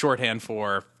this is just shorthand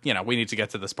for we need to get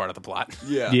to this part of the plot.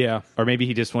 Yeah. Yeah. Or maybe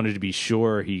he just wanted to be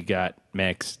sure he got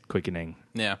Mac's quickening.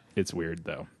 Yeah, It's weird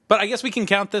though. but I guess we can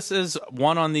count this as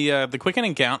one on the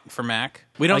quickening count for Mac.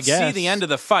 We don't see guess. the end of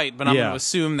the fight, but I'm Yeah. going to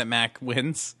assume that Mac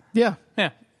wins. Yeah. Yeah.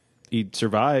 He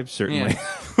survived, certainly.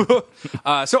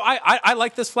 So I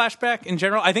like this flashback in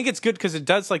general. I think it's good because it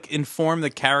does like inform the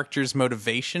character's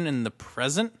motivation in the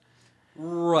present.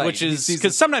 Right. Which is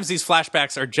because sometimes these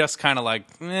flashbacks are just kind of like,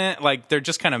 like they're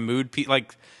just kind of mood.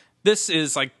 Like this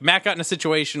is like Mac got in a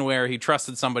situation where he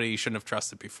trusted somebody he shouldn't have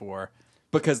trusted before.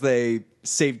 because they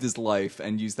saved his life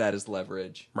and used that as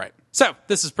leverage. Right. So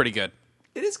this is pretty good.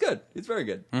 It is good. It's very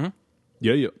good.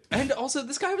 Yeah, yeah. And also,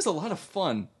 this guy was a lot of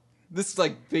fun. This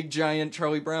like big giant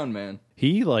Charlie Brown man.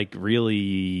 He like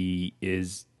really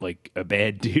is like a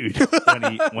bad dude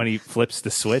when he flips the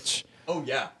switch. Oh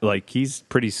yeah. Like he's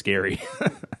pretty scary.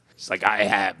 It's like I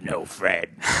have no friend.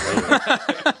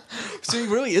 So he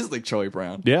really is like Charlie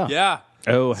Brown. Yeah. Yeah.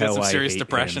 Oh, He's had how some I serious hate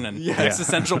depression him. and Yeah.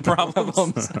 existential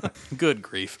problems. Good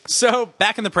grief. So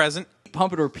back in the present,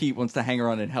 Pompadour Pete wants to hang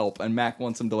around and help, and Mac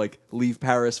wants him to like leave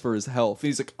Paris for his health. And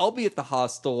he's like, "I'll be at the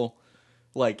hostel.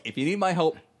 Like, if you need my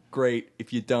help, great.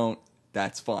 If you don't,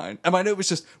 that's fine." And my note was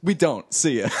just, "We don't.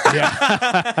 See ya."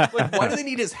 Like, why do they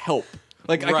need his help?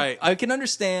 Like, Right. I can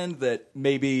understand that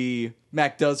maybe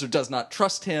Mac does or does not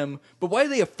trust him, but why are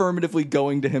they affirmatively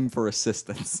going to him for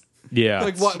assistance? Yeah.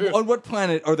 Like, on what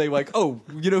planet are they like, oh,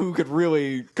 you know who could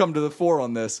really come to the fore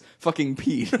on this? Fucking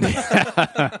Pete.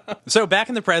 so back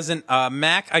in the present,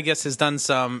 Mac, I guess, has done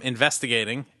some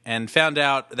investigating and found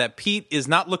out that Pete is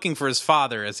not looking for his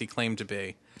father as he claimed to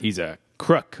be. He's a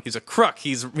crook. He's a crook.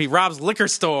 He robs liquor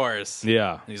stores.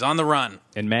 Yeah. He's on the run.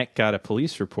 And Mac got a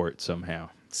police report somehow.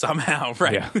 Somehow,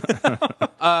 right.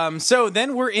 Yeah. So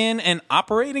then we're in an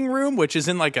operating room, which is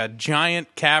in like a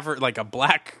giant cavern, like a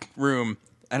black room.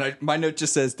 And my note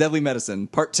just says, Deadly Medicine,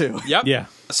 Part 2. Yep. Yeah.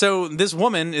 So this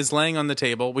woman is laying on the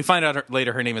table. We find out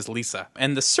later her name is Lisa.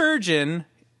 And the surgeon,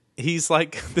 he's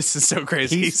like, this is so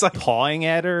crazy. He's like, pawing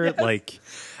at her like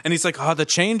and he's like, oh, the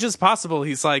change is possible.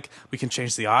 He's like, we can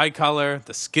change the eye color,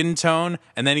 the skin tone.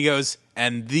 And then he goes,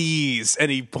 and these.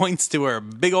 And he points to her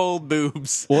big old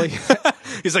boobs. well,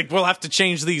 He's like, we'll have to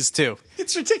change these too.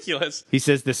 It's ridiculous. he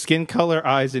says the skin color,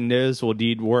 eyes, and nose will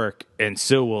need work, and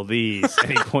so will these.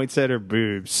 And he points at her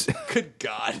boobs. Good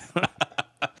God.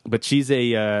 But she's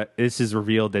this is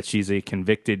revealed that she's a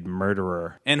convicted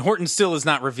murderer. And Horton still is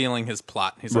not revealing his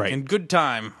plot. He's like, Right. in good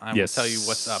time, I Yes. will tell you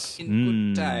what's up.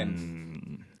 In good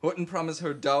time. Horton promised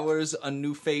her dollars, a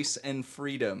new face, and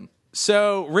freedom.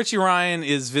 So Richie Ryan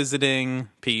is visiting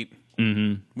Pete,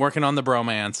 working on the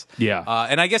bromance. Yeah.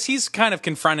 And I guess he's kind of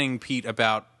confronting Pete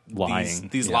about Lying.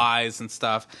 these Yeah. lies and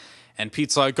stuff. And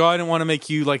Pete's like, oh, I didn't want to make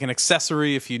you like an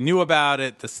accessory if you knew about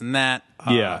it, this and that.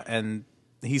 Yeah. And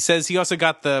he says he also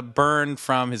got the burn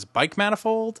from his bike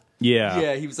manifold. Yeah.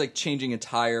 Yeah, he was like changing a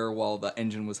tire while the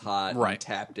engine was hot Right. and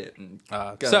tapped it and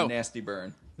got so- a nasty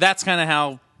burn. That's kind of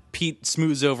how Pete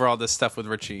smooths over all this stuff with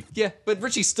Richie. Yeah, but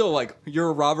Richie's still like, you're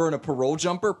a robber and a parole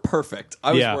jumper? Perfect.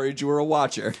 I was Yeah. worried you were a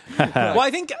watcher. Well,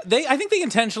 I think they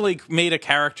intentionally made a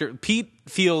character. Pete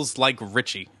feels like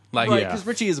Richie. Like, Right, Yeah. because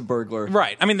Richie is a burglar.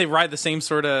 Right. I mean, they ride the same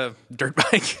sort of dirt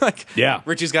bike. Like, Yeah.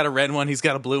 Richie's got a red one. He's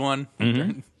got a blue one.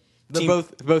 They're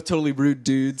both totally rude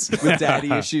dudes with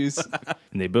daddy issues.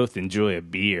 And they both enjoy a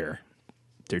beer.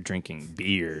 They're drinking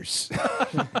beers.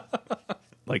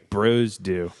 Like bros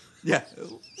do. Yeah,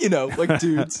 you know, like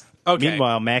dudes. Okay.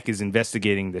 Meanwhile, Mac is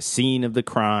investigating the scene of the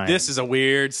crime. This is a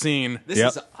weird scene. This Yep.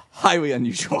 is highly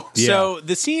unusual. Yeah. So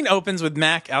the scene opens with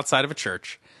Mac outside of a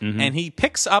church, and he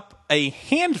picks up a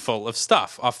handful of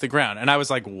stuff off the ground. And I was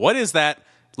like, what is that?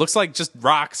 looks like just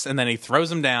rocks, and then he throws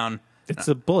them down. It's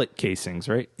the bullet casings,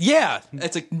 right? Yeah.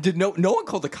 It's like no one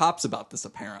called the cops about this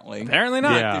apparently. Apparently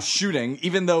not. Yeah. The shooting,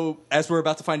 even though, as we're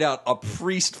about to find out, a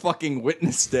priest fucking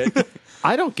witnessed it.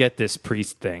 I don't get this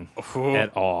priest thing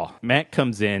at all. Matt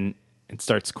comes in and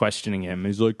starts questioning him.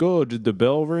 He's like, "Oh, did the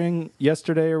bell ring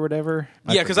yesterday or whatever?"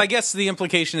 Yeah, because I guess the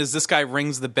implication is this guy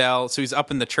rings the bell, so he's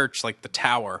up in the church, like the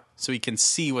tower, so he can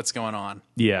see what's going on.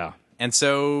 Yeah. And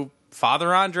so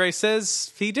Father Andre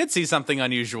says he did see something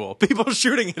unusual. People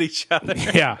shooting at each other.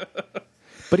 Yeah.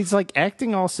 But he's like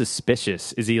acting all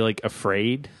suspicious. Is he like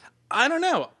afraid? I don't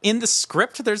know. In the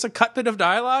script, there's a cut bit of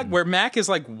dialogue where Mac is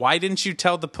like, "Why didn't you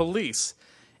tell the police?"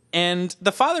 And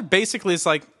the father basically is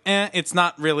like, it's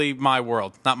not really my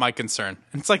world, not my concern.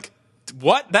 And it's like,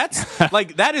 what? That's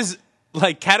like, that is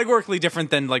like categorically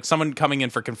different than like someone coming in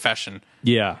for confession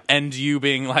Yeah. and you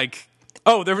being like,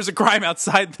 oh, there was a crime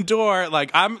outside the door.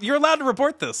 Like, you're allowed to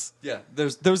report this. Yeah,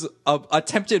 there's a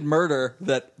attempted murder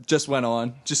that just went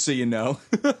on, just so you know.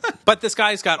 But this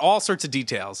guy's got all sorts of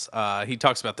details. He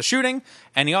talks about the shooting,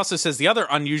 and he also says the other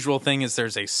unusual thing is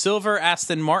there's a silver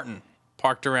Aston Martin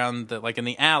parked around in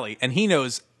the alley, and he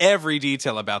knows every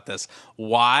detail about this.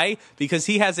 Why? Because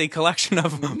he has a collection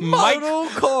of Model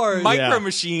cars. micro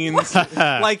machines,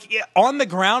 like on the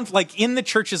ground, like in the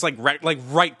churches, like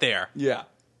right there. Yeah.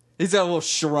 He's got a little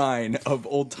shrine of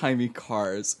old-timey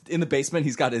cars. In the basement,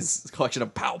 he's got his collection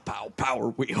of power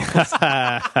wheels. He's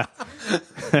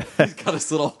got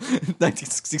his little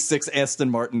 1966 Aston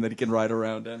Martin that he can ride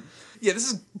around in. Yeah,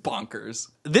 this is bonkers.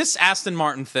 This Aston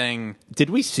Martin thing,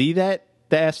 Did we see the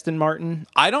Aston Martin?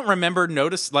 I don't remember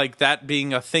like that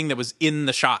being a thing that was in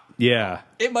the shot. Yeah.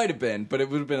 It might have been, but it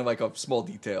would have been like a small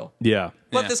detail. Yeah.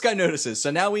 But Yeah. this guy notices,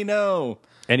 so now we know.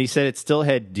 And he said it still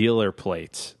had dealer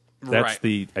plates. That's Right.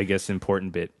 the, I guess,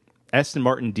 important bit. Aston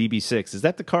Martin DB6. Is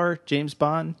that the car James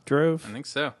Bond drove? I think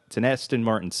so. It's an Aston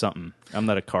Martin something. I'm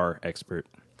not a car expert.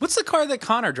 What's the car that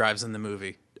Connor drives in the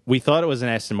movie? We thought it was an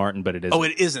Aston Martin, but it isn't. Oh,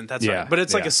 it isn't. That's Yeah, right. But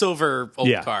it's like yeah. a silver old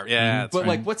Yeah. car. Yeah, that's But right.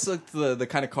 like, what's the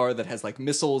kind of car that has like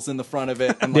missiles in the front of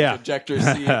it and like Yeah. ejector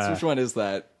seats? Which one is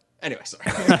that? Anyway, sorry.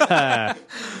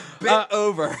 Bit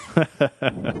over.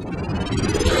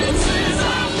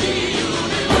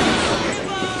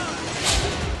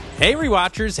 Hey,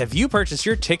 rewatchers, have you purchased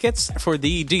your tickets for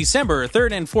the December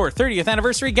 3rd and 4th 30th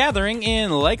anniversary gathering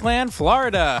in Lakeland,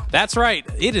 Florida? That's right.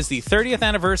 It is the 30th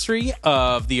anniversary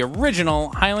of the original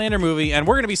Highlander movie, and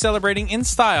we're going to be celebrating in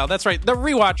style. That's right. The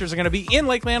rewatchers are going to be in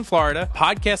Lakeland, Florida,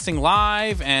 podcasting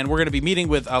live, and we're going to be meeting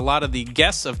with a lot of the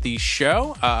guests of the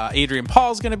show. Adrian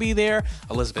Paul's going to be there,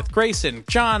 Elizabeth Grayson,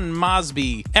 John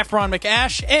Mosby, Efron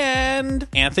McAsh, and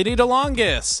Anthony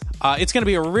DeLongis. It's going to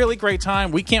be a really great time.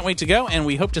 We can't wait to go, and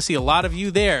we hope to see a lot of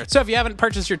you there. So if you haven't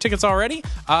purchased your tickets already,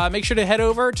 make sure to head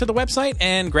over to the website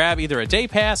and grab either a day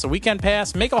pass, a weekend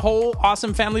pass, make a whole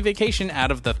awesome family vacation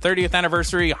out of the 30th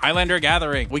anniversary Highlander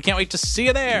gathering. We can't wait to see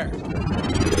you there.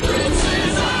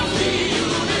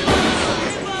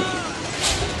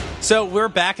 So we're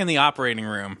back in the operating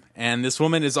room, and this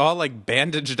woman is all like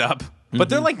bandaged up, but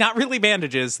they're like not really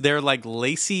bandages. They're like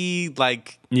lacy,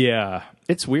 like Yeah.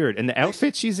 It's weird. And the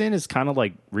outfit she's in is kind of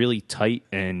like really tight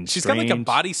and she's strange. got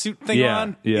like a bodysuit thing Yeah,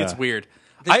 on. yeah. It's weird.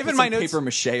 They I have put in my some notes. paper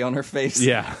mache on her face.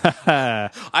 Yeah. I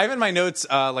have in my notes,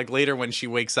 like later when she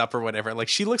wakes up or whatever, like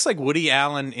she looks like Woody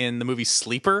Allen in the movie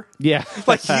Sleeper. Yeah.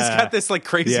 Like he's got this like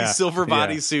crazy Yeah, silver yeah.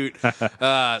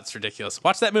 bodysuit. It's ridiculous.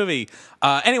 Watch that movie.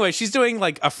 Anyway, she's doing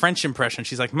like a French impression.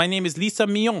 She's like, "My name is Lisa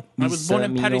Millon. I was born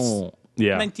in Paris,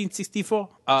 Yeah. 1964."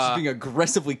 She's being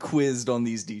aggressively quizzed on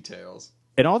these details.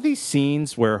 In all these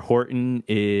scenes where Horton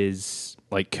is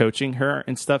like coaching her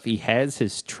and stuff, he has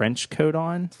his trench coat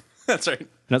on. That's right. And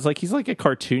I was like, he's like a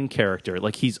cartoon character.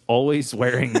 Like, he's always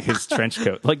wearing his trench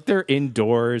coat. Like, they're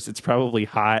indoors. It's probably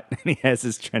hot. And he has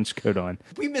his trench coat on.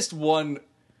 We missed one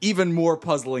even more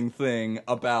puzzling thing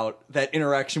about that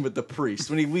interaction with the priest.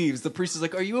 When he leaves, the priest is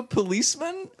like, "Are you a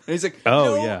policeman?" And he's like, Oh,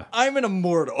 "No, yeah. I'm an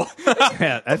immortal."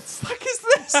 Yeah, that's Fuck is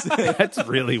this? that's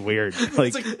really weird.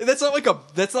 Like, It's like,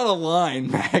 that's not a line,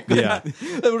 Mac. Yeah.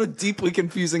 That was a deeply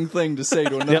confusing thing to say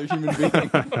to another human being.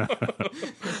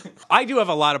 I do have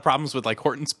a lot of problems with like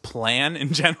Horton's plan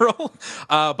in general,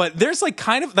 but there's like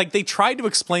kind of like they tried to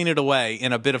explain it away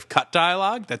in a bit of cut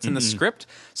dialogue that's in the script.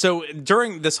 So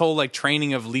during this whole like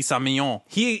training of Lisa Millon,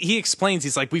 he explains,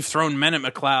 he's like, "We've thrown men at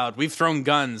McLeod, we've thrown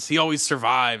guns, he always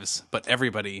survives, but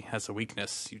everybody has a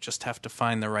weakness. You just have to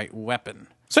find the right weapon."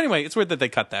 So anyway, it's weird that they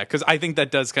cut that because I think that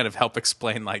does kind of help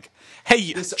explain, like,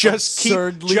 hey, This just keep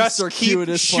absurdly shooting,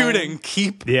 circuitous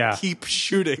keep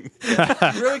shooting.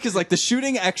 Really, because like the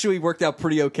shooting actually worked out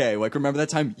pretty okay. Like, remember that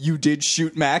time you did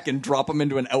shoot Mac and drop him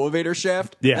into an elevator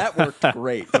shaft? Yeah. That worked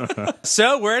great.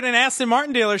 So we're at an Aston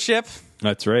Martin dealership.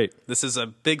 That's right. This is a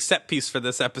big set piece for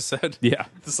this episode. Yeah.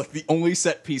 This is like the only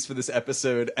set piece for this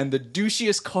episode, and the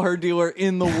douchiest car dealer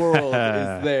in the world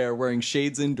is there wearing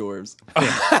shades indoors.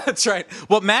 That's right.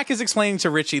 Well, Mac is explaining to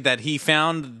Richie that he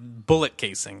found bullet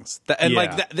casings. And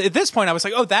like at this point, I was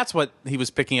like, oh, that's what he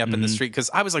was picking up in the street. Because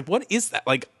I was like, what is that?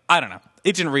 Like, I don't know.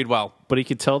 It didn't read well. But he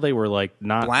could tell they were like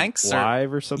not Blanks or-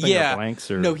 live or something. Yeah. Or blanks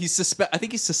or No, I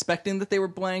think he's suspecting that they were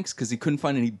blanks because he couldn't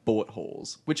find any bullet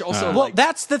holes. Which also, Well, like,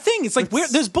 that's the thing. It's like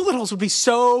those bullet holes would be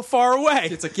so far away.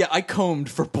 it's like, yeah, I combed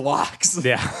for blocks.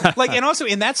 yeah. Like, and also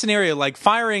in that scenario, like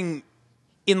firing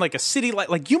in like a city,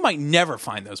 like you might never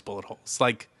find those bullet holes.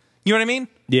 Like, you know what I mean?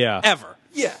 Yeah. Ever.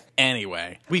 Yeah.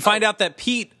 Anyway, we find out that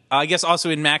Pete, I guess also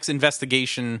in Mac's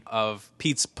investigation of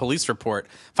Pete's police report,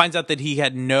 finds out that he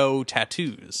had no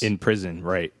tattoos. In prison,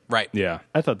 right? Right. Yeah.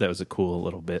 I thought that was a cool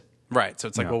little bit. Right. So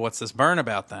it's like, Yeah. well, what's this burn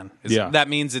about then? Yeah. That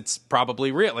means it's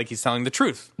probably real. Like he's telling the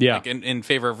truth. Yeah. Like in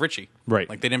favor of Richie. Right.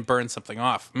 Like they didn't burn something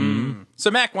off.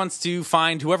 So Mac wants to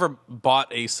find whoever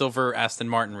bought a silver Aston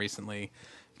Martin recently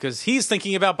because he's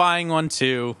thinking about buying one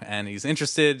too, and he's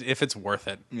interested if it's worth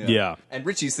it. Yeah. And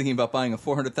Richie's thinking about buying a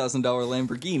 $400,000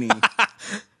 Lamborghini.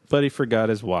 But he forgot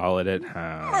his wallet at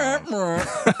home.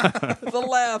 The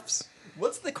laughs.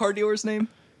 What's the car dealer's name?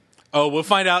 Oh, we'll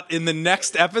find out in the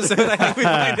next episode. I think we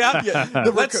find out.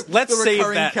 Let's the save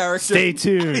recurring that. character. Stay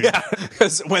tuned. Yeah,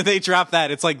 because when they drop that,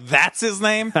 it's like that's his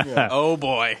name. Oh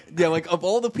boy. Yeah, like of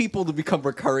all the people to become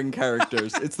recurring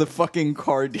characters, it's the fucking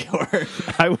car dealer.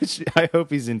 I hope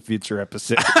he's in future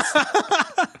episodes.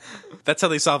 That's how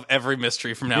they solve every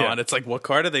mystery from now Yeah. on. It's like, what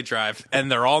car do they drive? And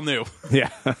they're all new. yeah.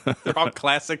 They're all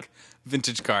classic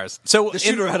vintage cars. So The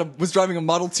shooter was driving a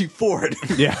Model T Ford.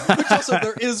 Yeah. Which also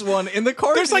there is one in the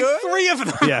car. there's like dealer. 3 of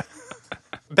them. Yeah.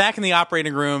 Back in the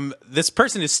operating room, this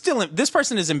person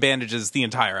is in bandages the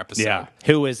entire episode. Yeah.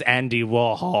 Who is Andy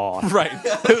Warhol? Right.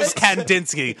 Who's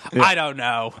Kandinsky? I don't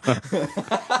know.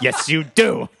 Yes, you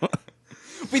do.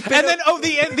 We've been And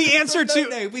then the answer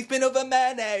to we've been over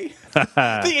Manet.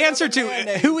 the answer to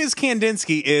who is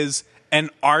Kandinsky is an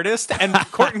artist, and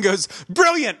Corton goes,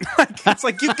 brilliant. It's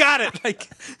like, you got it. Like,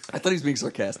 I thought he was being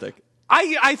sarcastic.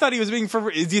 I thought he was being do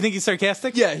you think he's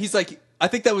sarcastic? Yeah, he's like, I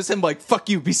think that was him like, fuck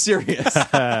you, be serious.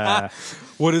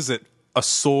 What is it? A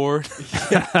sword?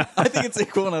 I think it's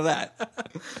equivalent to that.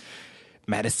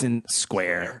 Madison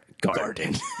Square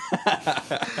Garden.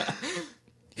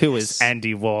 Who is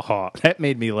Andy Warhol? That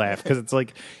made me laugh because it's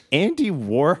like Andy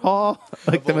Warhol,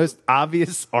 like the most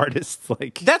obvious artist.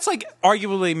 Like, That's like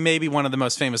arguably maybe one of the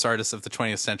most famous artists of the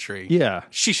 20th century. yeah,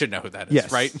 She should know who that is,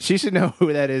 yes, right? She should know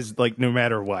who that is. Like, no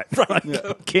matter what. Like,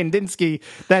 Kandinsky,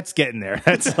 that's getting there.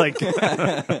 That's like,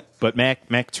 but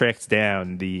Mac tracks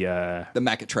down the The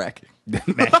Macatrack.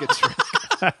 Mac.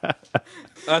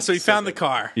 So he found the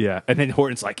car. Yeah, and then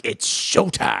Horton's like, "It's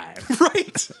showtime."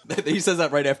 Right. He says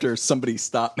that right after somebody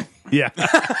stopped me. Yeah,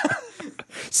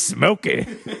 smoking.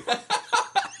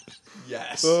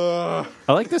 Yes. I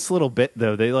like this little bit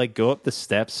though. They like go up the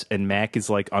steps, and Mac is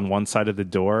like on one side of the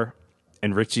door,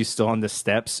 and Richie's still on the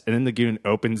steps, and then the goon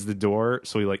opens the door,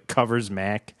 so he like covers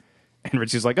Mac, and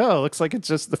Richie's like, "Oh, looks like it's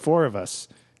just the 4 of us,"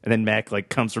 and then Mac like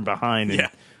comes from behind and Yeah.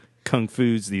 kung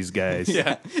fu's these guys.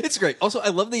 Yeah. It's great. Also, I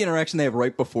love the interaction they have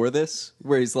right before this,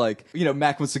 where he's like,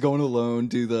 Mac wants to go in alone,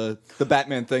 do the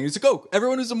Batman thing. He's like, oh,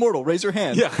 everyone who's immortal, raise your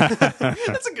hand. Yeah.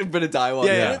 That's a good bit of dialogue.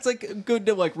 Yeah, And yeah. it's like good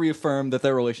to like reaffirm that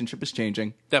their relationship is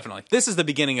changing. Definitely. This is the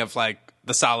beginning of like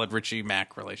the solid Richie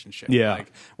Mac relationship. Yeah.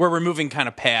 Like where we're moving kind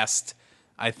of past,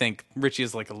 I think Richie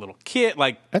is like a little kid.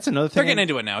 Like That's another thing. they're getting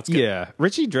into it now. It's good. Yeah,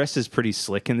 Richie dresses pretty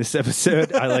slick in this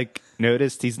episode. I like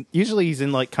noticed he's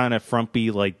in like kind of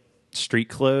frumpy like street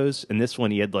clothes, and this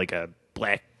one he had like a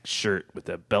black shirt with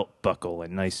a belt buckle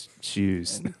and nice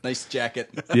shoes. Nice jacket.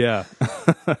 Yeah,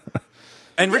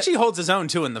 And Richie holds his own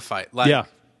too in the fight. Like, Yeah.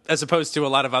 As opposed to a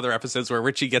lot of other episodes where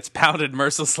Richie gets pounded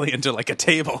mercilessly into like a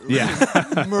table.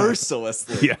 yeah,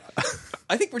 Mercilessly. yeah.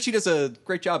 I think Richie does a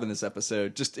great job in this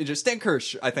episode. Just Stan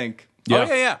Kirsch, I think. Oh,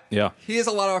 yeah. yeah. He has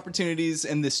a lot of opportunities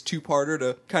in this 2-parter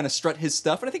to kind of strut his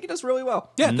stuff, and I think he does really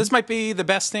well. Yeah, this might be the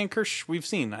best Stan Kirsch we've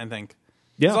seen, I think.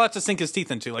 Yeah. There's a lot to sink his teeth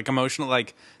into, like emotional,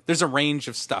 like there's a range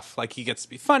of stuff. Like he gets to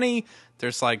be funny,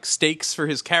 there's like stakes for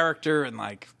his character, and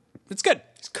like it's good.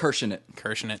 He's Kirsching it.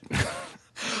 Kirsching it.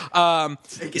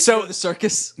 So the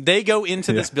circus. they go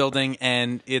into this building,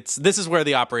 and this is where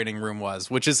the operating room was,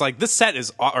 which is like this set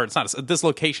is, or it's not. This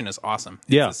location is awesome.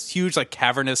 Yeah. It's this huge like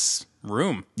cavernous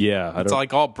room. Yeah, It's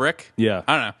like all brick. yeah.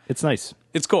 I don't know. It's nice.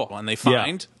 It's cool, and they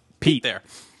find Pete. there.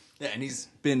 Yeah, and he's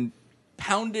been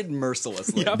pounded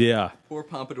mercilessly. Yeah. Poor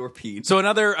Pompadour Pete. So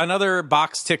another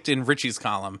box ticked in Richie's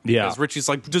column. Yeah. Because Richie's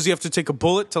like, does he have to take a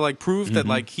bullet to like prove that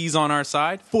like he's on our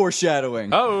side?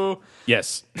 Foreshadowing. Oh,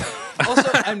 Yes. Also,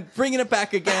 I'm bringing it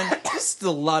back again. This is a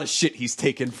lot of shit he's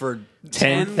taken for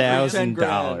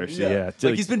 $10,000. Yeah.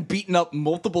 Like he's been beaten up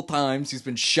multiple times. He's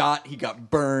been shot. He got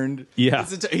burned. Yeah.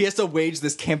 He has to wage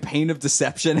this campaign of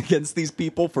deception against these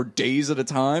people for days at a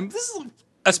time. This is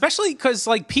especially because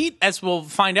like Pete, as we'll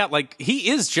find out, like he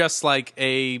is just like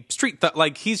a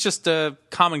like he's just a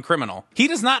common criminal. He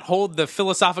does not hold the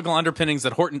philosophical underpinnings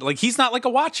that Horton, like he's not like a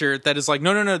watcher that is like,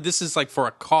 no, this is like for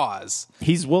a cause.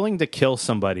 He's willing to kill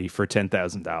somebody for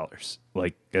 $10,000,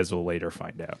 like as we'll later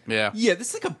find out. Yeah. this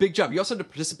is like a big job. You also have to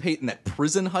participate in that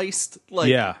prison heist. Like,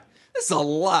 Yeah. this is a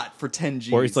lot for 10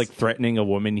 G's. Or he's like threatening a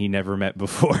woman he never met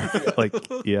before. Like,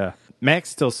 yeah. Mac's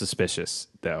still suspicious,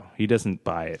 though. He doesn't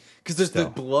buy it. because the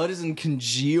blood isn't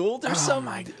congealed or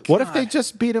something. What if they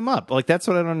just beat him up? Like, that's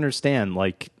what I don't understand.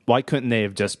 Like, why couldn't they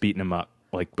have just beaten him up?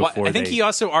 Like, Well, before I think he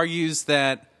also argues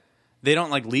that they don't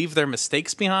like leave their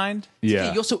mistakes behind.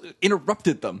 Yeah. You also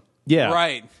interrupted them. Yeah.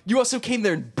 Right. You also came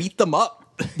there and beat them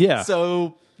up. Yeah.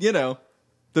 So,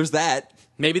 there's that.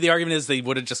 Maybe the argument is they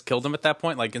would have just killed him at that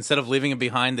point. Like instead of leaving him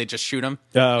behind, they just shoot him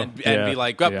Oh, and yeah, be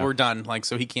like, "Oh, yeah. we're done." Like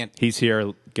so he can't. He's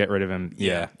here. Get rid of him.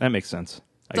 Yeah. Yeah. That makes sense.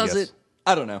 I Does guess. it?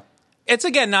 I don't know. It's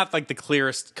again not like the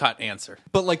clearest cut answer.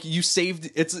 But like you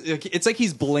saved, it's like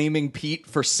he's blaming Pete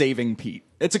for saving Pete.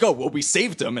 It's like, oh well, we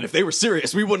saved him, and if they were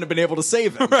serious, we wouldn't have been able to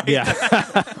save him. Yeah.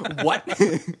 What?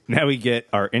 Now we get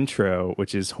our intro,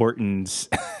 which is Horton's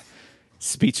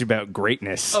speech about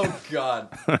greatness. Oh God,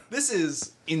 this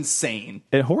is insane.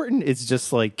 And Horton is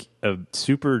just like a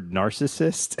super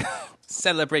narcissist.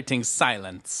 Celebrating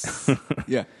silence.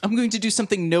 Yeah, I'm going to do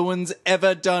something no one's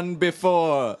ever done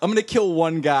before. I'm going to kill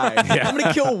one guy. I'm going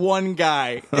to kill one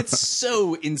guy. It's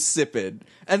so insipid.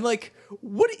 And like,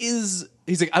 what is?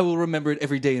 He's like, I will remember it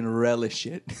every day and relish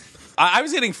it. I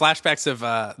was getting flashbacks of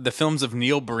the films of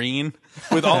Neil Breen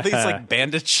with all these like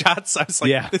bandage shots. I was like,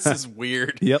 Yeah. this is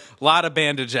weird. Yep. A lot of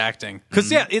bandage acting.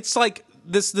 Because yeah, it's like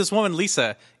this woman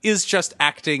Lisa is just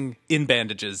acting in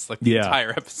bandages like the Yeah. entire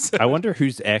episode. I wonder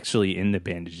who's actually in the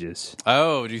bandages.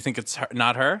 Oh, do you think it's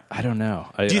not her? I don't know.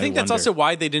 Do you think that's also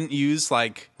why they didn't use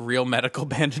like real medical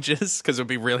bandages? Because it would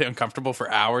be really uncomfortable for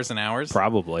hours and hours.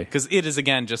 Probably. Because it is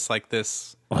again just like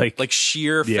this, Like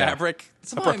sheer yeah. fabric.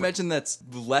 Somehow I imagine that's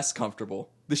less comfortable.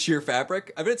 The sheer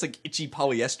fabric. I bet it's like itchy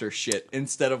polyester shit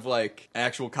instead of like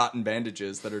actual cotton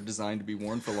bandages that are designed to be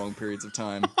worn for long periods of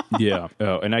time. Yeah.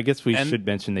 Oh, and I guess we And- should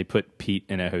mention they put Pete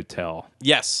in a hotel.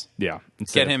 Yes. Yeah.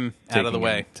 instead Get of him out of the taking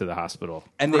way. him to the hospital.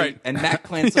 And Right. and Mac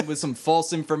plants them with some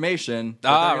false information. That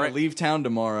Ah, they're gonna right. leave town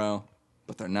tomorrow,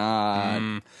 but they're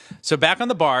not. So back on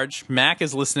the barge, Mac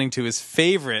is listening to his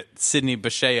favorite Sidney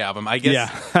Bechet album. I guess.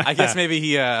 Yeah. I guess maybe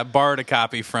he borrowed a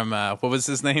copy from what was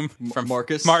his name? From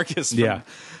Marcus? Marcus. From Yeah.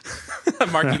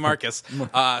 Marky Marcus.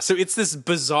 So it's this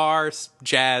bizarre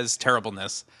jazz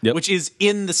terribleness, Yep. which is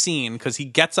in the scene because he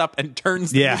gets up and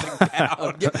turns the Yeah. music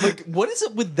down. Yeah, like what is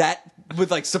it with that? With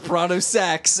like soprano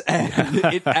sax and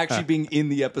it actually being in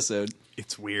the episode.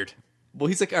 It's weird. Well,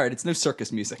 he's like, all right, it's no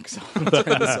circus music, so I'm gonna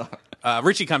turn this off.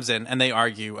 Richie comes in and they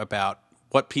argue about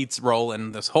what Pete's role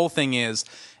in this whole thing is.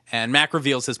 And Mac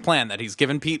reveals his plan that he's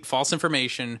given Pete false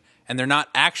information and they're not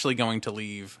actually going to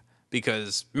leave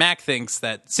because Mac thinks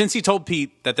that since he told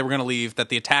Pete that they were going to leave, that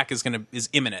the attack is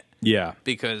imminent Yeah.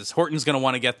 because Horton's going to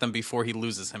want to get them before he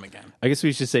loses him again. I guess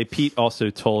we should say Pete also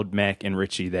told Mac and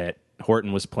Richie that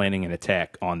Horton was planning an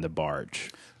attack on the barge,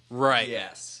 Right.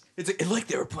 Yes, it's like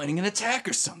they were planning an attack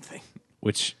or something.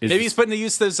 which is Maybe he's putting to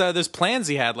use those plans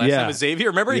he had last Yeah. time with Xavier.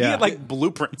 Remember, he Yeah. had like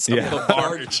blueprints of Yeah. the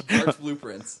barge. Barge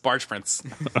blueprints. Barge prints.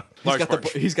 Large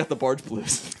barge. He's got the barge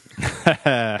blues.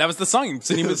 That was the song.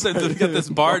 Sidney said that he got this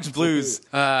barge blues. Is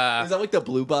that like the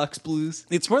blue box blues?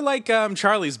 It's more like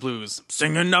Charlie's Blues.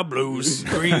 Singing the blues.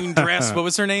 Green dress. What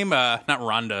was her name? Not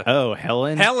Rhonda. Oh,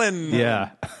 Helen. Helen. Yeah.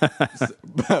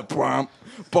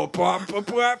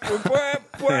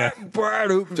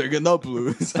 Taking the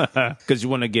blues. Because you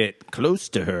want to get close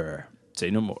to her. Say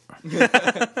no more.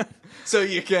 So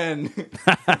you can.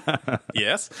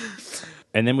 Yes.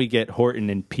 And then we get Horton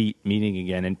and Pete meeting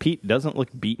again, and Pete doesn't look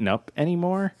beaten up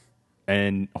anymore.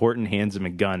 And Horton hands him a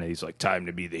gun, and he's like, "Time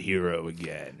to be the hero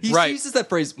again." He Right. uses that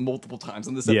phrase multiple times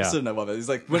in this Yeah. episode, and I love it. He's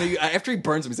like, after he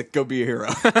burns him, he's like, "Go be a hero."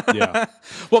 Yeah,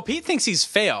 Well, Pete thinks he's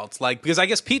failed, like because I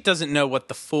guess Pete doesn't know what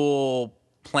the full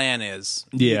plan is.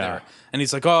 Yeah. either. And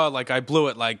he's like, "Oh, like I blew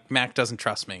it. Like Mac doesn't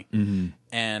trust me." Mm-hmm.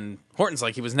 And Horton's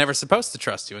like, "He was never supposed to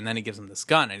trust you." And then he gives him this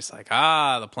gun, and he's like,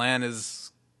 "The plan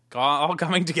is all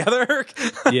coming together."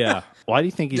 yeah. Why do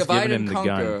you think he's Divide giving him and the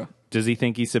conquer. gun? Does he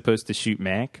think he's supposed to shoot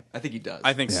Mac? I think he does.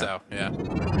 I think so. Yeah.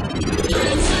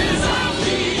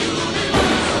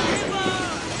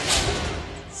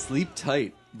 Sleep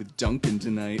tight with Duncan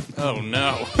tonight. Oh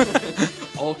no.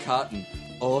 All cotton,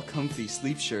 all comfy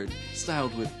sleep shirt,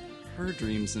 styled with her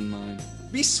dreams in mind.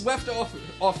 Be swept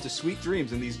off to sweet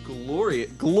dreams in these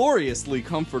gloriously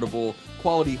comfortable,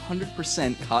 quality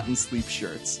 100% cotton sleep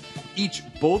shirts, each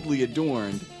boldly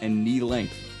adorned and knee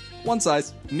length. One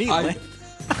size. Knee length?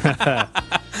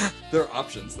 There are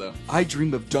options, though. I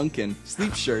dream of Duncan,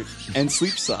 sleep shirt, and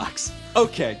sleep socks.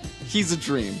 Okay, he's a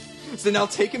dream. So now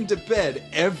take him to bed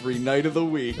every night of the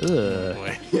week.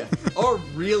 Boy. Yeah. Or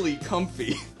really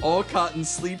comfy, all cotton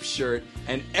sleep shirt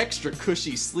and extra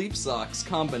cushy sleep socks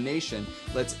combination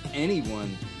lets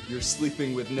anyone you're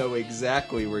sleeping with know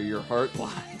exactly where your heart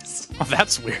lies. Oh,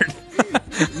 that's weird.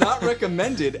 Not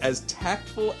recommended as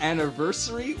tactful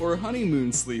anniversary or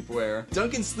honeymoon sleepwear.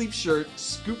 Duncan sleep shirt,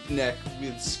 scoop neck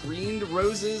with screened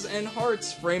roses and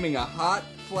hearts framing a hot,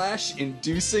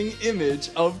 flash-inducing image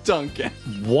of Duncan.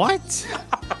 What?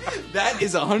 That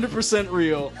is 100%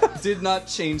 real. Did not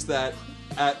change that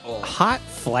at all. Hot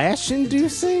flash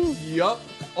inducing? Yup.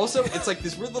 Also, it's like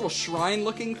this weird little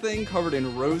shrine-looking thing covered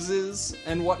in roses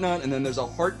and whatnot, and then there's a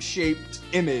heart-shaped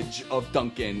image of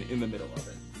Duncan in the middle of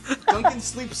it. Duncan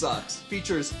Sleep Socks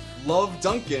features Love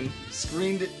Duncan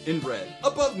screened in red,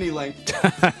 above knee length.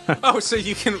 Oh, so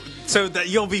that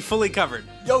you'll be fully covered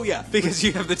Oh yeah, because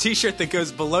you have the T-shirt that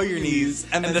goes below your knees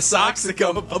and the socks that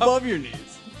go above your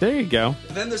knees. There you go.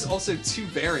 Then there's also two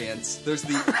variants. There's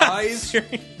the eyes.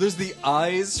 There's the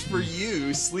eyes for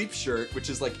you sleep shirt, which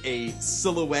is like a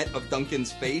silhouette of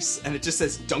Duncan's face, and it just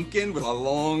says Duncan with a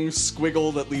long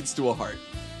squiggle that leads to a heart.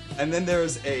 And then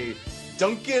there's a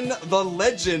Duncan the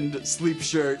Legend sleep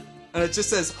shirt, and it just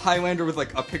says Highlander with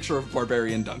like a picture of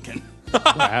Barbarian Duncan.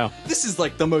 Wow. This is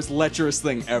like the most lecherous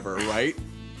thing ever, right?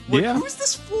 Like, Yeah. who's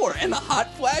this for? And the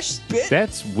hot flash bit?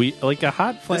 That's weird. Like a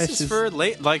hot flash This is for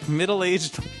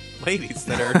middle-aged ladies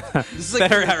that are This is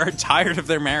like are tired of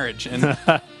their marriage and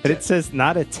And it says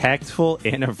not a tactful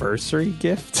anniversary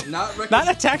gift. not not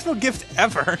a tactful gift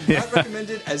ever. not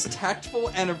recommended as tactful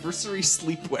anniversary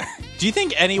sleepwear. Do you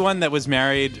think anyone that was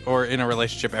married or in a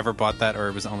relationship ever bought that, or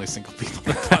it was only single people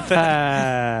that bought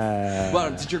that?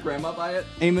 Well, did your grandma buy it,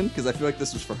 Eamon? Because I feel like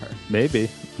this was for her. Maybe.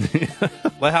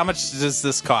 Like, how much does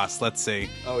this cost? Let's see.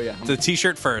 Oh yeah. The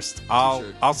T-shirt first.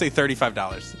 I'll say $35.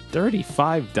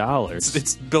 $35.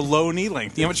 It's below knee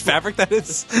length. You know how much fabric that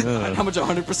is? How much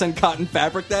 100% cotton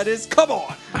fabric that is? Come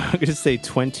on! I'm gonna say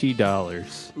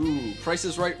 $20. Ooh, Price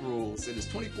is Right rules. It is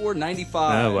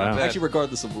 $24.95. Oh, wow. Actually,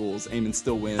 regardless of rules, Eamon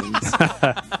still wins.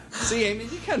 See,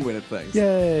 Eamon, you can win at things.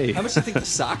 Yay. How much do you think the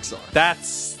socks are?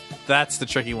 That's the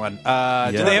tricky one. Do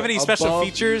they have any special Above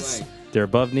features? knee length. They're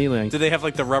above knee length. Do they have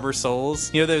like the rubber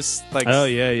soles? You know those like Oh,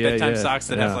 yeah, bedtime yeah. socks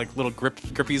that Yeah. have like little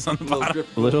grippies on the Little bottom?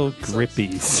 grip- Little socks.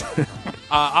 grippies.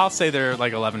 I'll say they're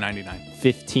like $11.99.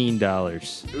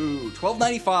 $15. Ooh,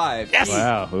 $12.95. Yes!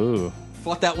 Wow. Ooh.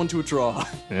 Fought that one to a draw.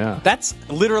 Yeah. That's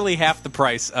literally half the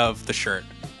price of the shirt.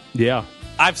 Yeah.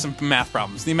 I have some math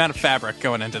problems. The amount of fabric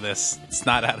going into this, it's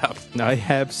not add up. I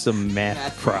have some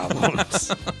math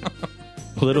problems.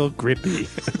 Little grippy.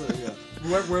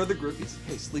 Where are the grippies?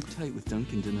 Hey, sleep tight with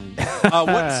Duncan tonight.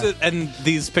 What's it? And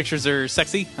these pictures are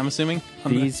sexy, I'm assuming?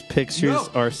 These pictures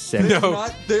are sexy.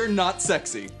 They're not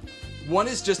sexy. One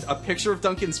is just a picture of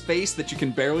Duncan's face that you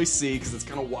can barely see because it's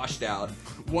kind of washed out.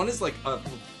 One is like a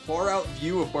far out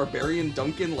view of Barbarian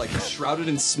Duncan like shrouded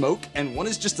in smoke, and one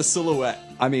is just a silhouette.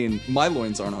 I mean, my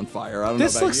loins aren't on fire. I don't know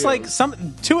This about looks you.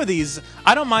 like two of these.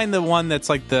 I don't mind the one that's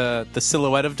like the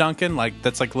silhouette of Duncan, like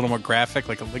that's like a little more graphic,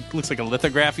 like looks like a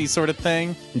lithography sort of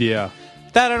thing. Yeah.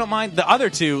 That I don't mind. The other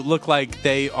two look like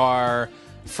they are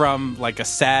from like a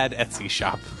sad Etsy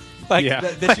shop. Like, Yeah.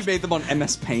 that you made them on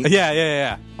MS Paint.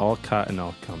 yeah. All cotton,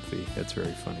 all comfy. That's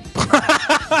very funny.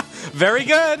 Very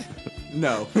good.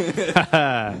 No.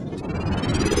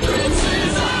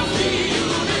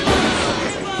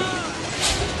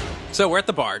 So we're at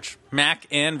the barge. Mac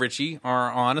and Richie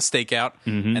are on a stakeout,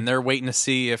 and they're waiting to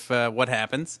see if what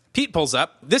happens. Pete pulls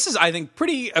up. This is, I think,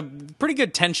 pretty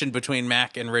good tension between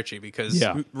Mac and Richie, because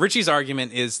Richie's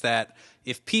argument is that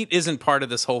if Pete isn't part of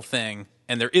this whole thing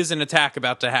and there is an attack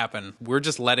about to happen, we're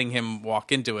just letting him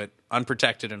walk into it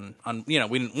unprotected, and we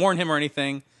didn't warn him or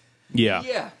anything.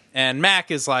 Yeah. And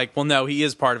Mac is like, well, no, he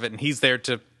is part of it, and he's there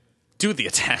to do the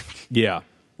attack. Yeah.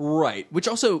 Right. Which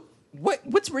also,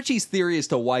 what's Richie's theory as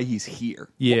to why he's here?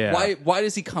 Yeah. Why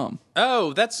does he come?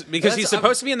 Oh, that's because he's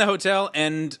supposed to be in the hotel,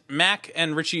 and Mac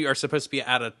and Richie are supposed to be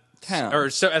out of Town. Or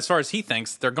so, as far as he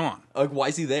thinks, they're gone. Like, why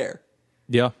is he there?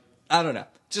 Yeah. I don't know.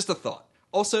 Just a thought.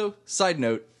 Also, side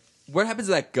note, what happens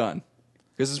to that gun?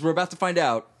 Because as we're about to find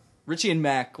out, Richie and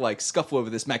Mac, scuffle over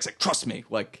this. Mac's like, trust me.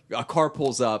 A car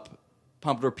pulls up.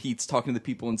 Pompadour Pete's talking to the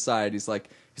people inside. He's like,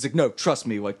 no, trust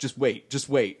me. Just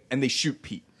wait. And they shoot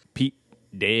Pete. Pete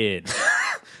dead.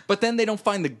 But then they don't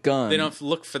find the gun. They don't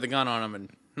look for the gun on him,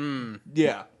 and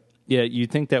Yeah. Yeah, you'd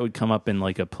think that would come up in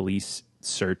a police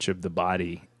search of the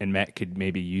body, and Matt could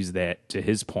maybe use that to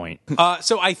his point.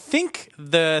 So I think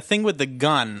the thing with the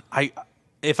gun,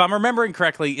 if I'm remembering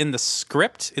correctly, in the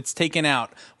script, it's taken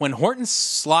out. When Horton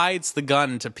slides the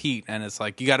gun to Pete and it's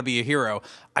like, you got to be a hero,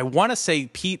 I want to say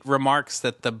Pete remarks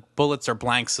that the bullets are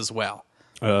blanks as well.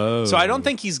 Oh. So I don't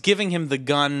think he's giving him the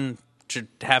gun to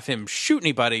have him shoot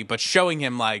anybody, but showing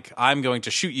him, I'm going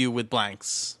to shoot you with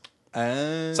blanks.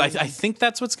 So I think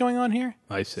that's what's going on here.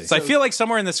 I see. So I feel like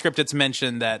somewhere in the script it's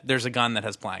mentioned that there's a gun that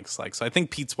has blanks. So I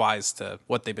think Pete's wise to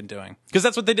what they've been doing. Because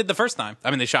that's what they did the first time.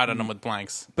 I mean, they shot at him with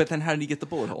blanks. But then how did he get the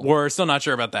bullet hole? We're still not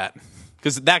sure about that.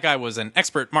 Because that guy was an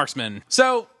expert marksman.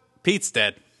 So Pete's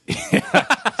dead.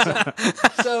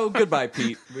 So goodbye,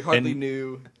 Pete. We hardly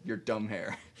knew your dumb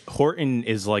hair. Horton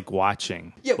is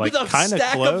watching. Yeah, with a kinda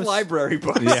stack close. of library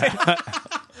books. Yeah.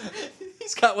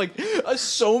 He's got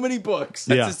so many books.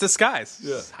 That's Yeah. his disguise.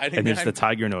 Yeah. And there's the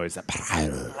tiger noise.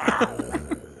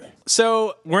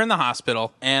 So we're in the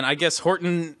hospital, and I guess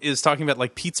Horton is talking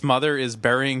about Pete's mother is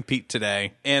burying Pete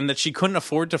today, and that she couldn't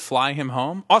afford to fly him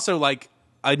home. Also,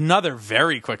 another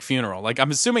very quick funeral.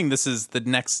 I'm assuming this is the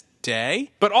next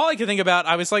day. But all I could think about,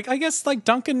 I was I guess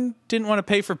Duncan didn't want to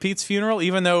pay for Pete's funeral,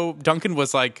 even though Duncan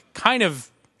was kind of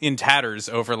in tatters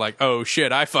over oh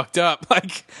shit, I fucked up.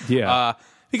 Yeah.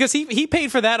 Because he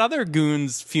paid for that other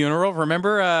goon's funeral.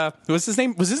 Remember, was his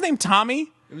name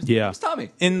Tommy? Yeah. It was Tommy.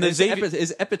 In the his, Xavier-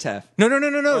 his epitaph. No.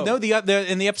 Oh. No,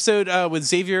 in the episode with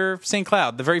Xavier St.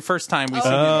 Cloud, the very first time we see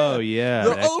him. Oh, yeah.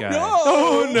 That guy.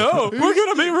 Oh no, we're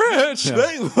gonna be rich.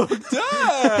 They look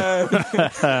dead.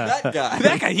 That guy.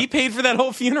 That guy, he paid for that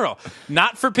whole funeral,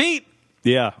 not for Pete.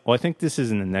 Yeah. Well, I think this is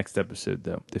in the next episode,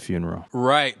 though, the funeral.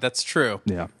 Right, that's true.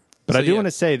 Yeah. But So, I do yeah. want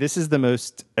to say this is the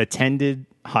most attended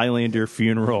Highlander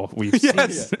funeral we've seen.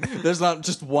 Yes, There's not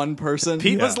just one person.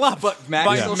 Pete was loved, But Max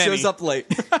by still many. shows up late.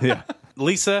 Yeah.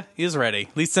 Lisa is ready.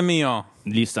 Lisa Millon.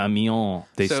 Lisa Millon.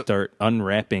 They So- start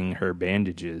unwrapping her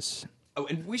bandages. Oh,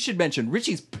 and we should mention,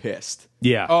 Richie's pissed.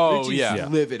 Yeah. Oh Richie's yeah.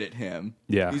 livid at him.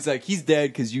 Yeah. He's dead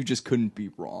because you just couldn't be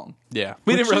wrong. Yeah.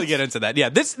 We didn't really get into that. Yeah,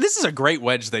 this is a great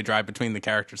wedge they drive between the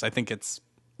characters. I think it's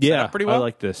Yeah. up pretty well. I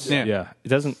like this. Yeah. Yeah. It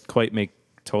doesn't quite make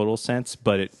total sense,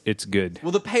 but it's good.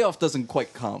 Well, the payoff doesn't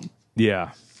quite come.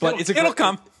 Yeah. But It'll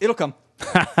come. It'll come.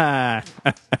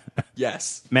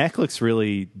 Yes. Mac looks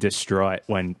really distraught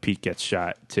when Pete gets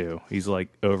shot, too. He's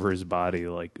over his body,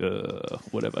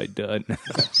 what have I done?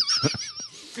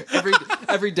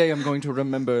 Every day I'm going to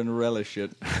remember and relish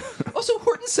it. Also,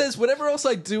 Horton says, whatever else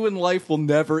I do in life will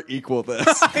never equal this.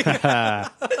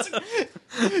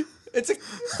 it's a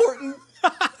Horton,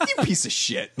 you piece of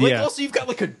shit. Yeah. Also, you've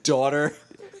got a daughter.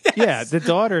 Yeah, the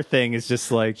daughter thing is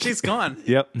just She's gone.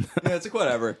 Yep. Yeah, it's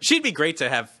whatever. She'd be great to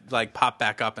have pop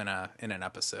back up in an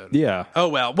episode. Yeah. Oh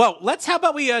well. Well, how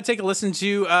about we take a listen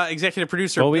to executive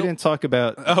producer. Well, we Bill- didn't talk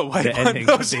about the ending.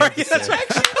 Oh, of the sorry. episode.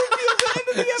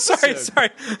 Sorry.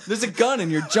 There's a gun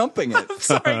and you're jumping it.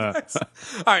 Sorry. Guys.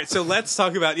 All right, so let's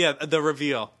talk about the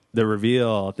reveal. The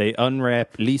reveal. They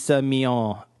unwrap Lisa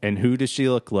Millon. And who does she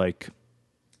look like?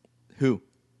 Who?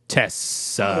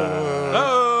 Tessa.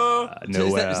 Oh.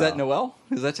 Noel. Is that Noel?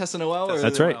 Is that Tessa Noel?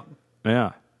 That's right.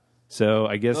 Yeah. So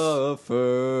I guess.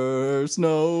 First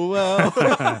Noel.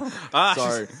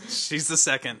 Sorry. She's the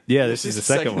second. Yeah, this is the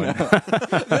second one.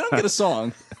 They don't get a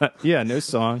song. Yeah, no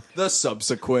song. The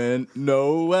subsequent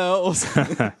Noels.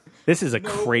 This is a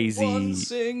One crazy.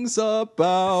 sings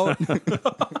about.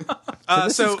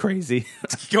 This is crazy.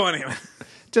 Go on, Eamon.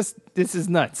 This is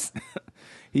nuts.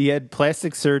 He had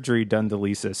plastic surgery done to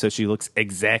Lisa, so she looks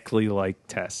exactly like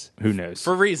Tess. Who knows?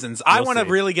 For reasons. I We'll want to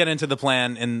see. really get into the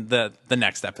plan in the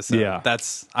next episode. Yeah.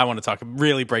 I want to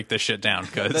really break this shit down.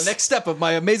 The Cause, next step of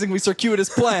my amazingly circuitous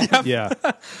plan. Yeah.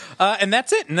 and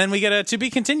that's it. And then we get a to be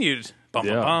continued. Bum,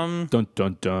 bum, Yeah. bum. Dun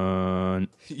dun dun.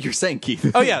 You're saying,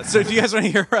 Keith. Oh, yeah. So do you guys want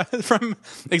to hear from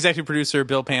executive producer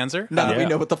Bill Panzer? Now that we Yeah.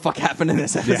 know what the fuck happened in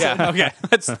this episode. Yeah. Okay.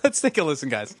 Let's take a listen,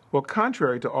 guys. Well,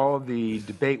 contrary to all of the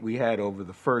debate we had over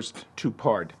the first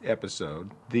two-part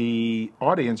episode, the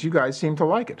audience, you guys seem to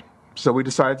like it. So we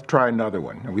decided to try another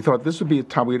one. And we thought this would be a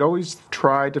time, we'd always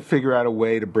tried to figure out a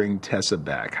way to bring Tessa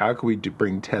back. How could we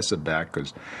bring Tessa back?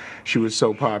 Because she was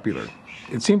so popular.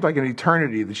 It seemed like an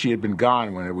eternity that she had been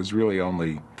gone when it was really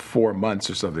only 4 months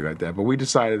or something like that. But we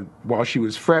decided while she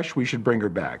was fresh, we should bring her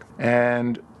back.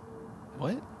 And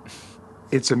What?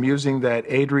 it's amusing that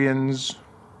Adrian's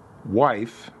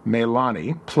wife,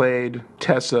 Melanie, played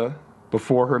Tessa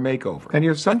before her makeover. And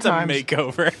It's a sometimes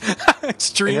makeover.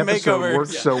 Extreme an episode makeover.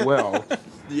 works so well,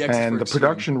 The and the experts.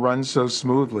 production runs so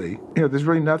smoothly. There's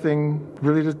really nothing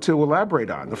really to elaborate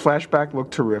on. The flashback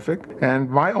looked terrific, and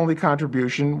my only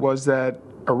contribution was that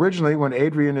originally when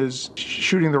Adrian is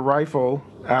shooting the rifle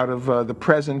out of the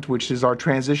present, which is our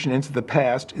transition into the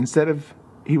past,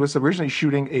 he was originally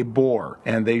shooting a boar,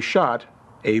 and they shot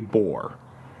a boar.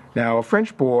 Now, a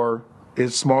French boar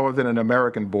is smaller than an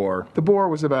American boar. The boar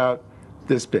was about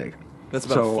this big. That's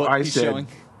about so a foot I he's said, showing.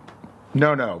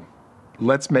 No.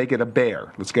 Let's make it a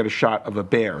bear. Let's get a shot of a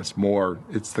bear. It's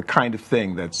the kind of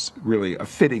thing that's really a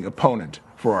fitting opponent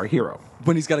for our hero.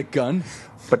 When he's got a gun.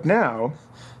 But now,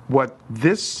 what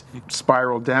this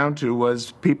spiraled down to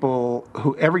was people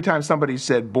who, every time somebody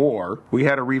said boar, we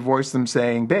had to revoice them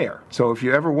saying bear. So if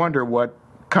you ever wonder what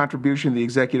contribution the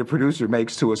executive producer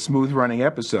makes to a smooth running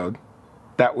episode,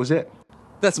 that was it.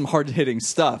 That's some hard-hitting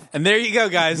stuff. And there you go,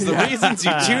 guys. The reasons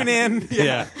you tune in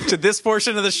to this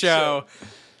portion of the show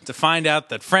to find out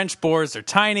that French boars are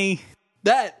tiny.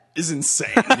 That is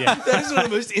insane. That is one of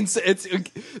the most insane. It's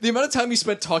the amount of time you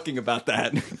spent talking about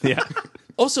that. Yeah.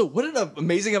 Also, what an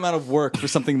amazing amount of work for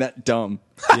something that dumb.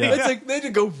 Yeah. It's like they had to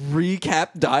go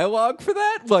recap dialogue for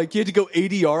that. Like you had to go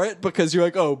ADR it because you're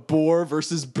like, oh, boar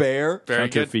versus bear. Very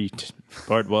Count your good. feet.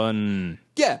 Part 1.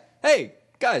 Yeah. Hey,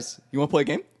 guys, you want to play a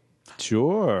game?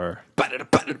 Sure.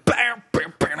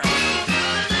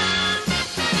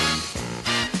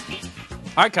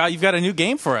 All right, Kyle, you've got a new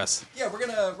game for us. Yeah,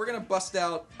 we're gonna bust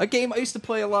out a game I used to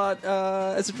play a lot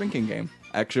as a drinking game.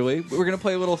 Actually, we're gonna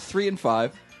play a little 3 and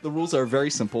 5. The rules are very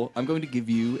simple. I'm going to give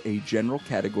you a general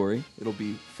category. It'll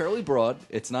be fairly broad.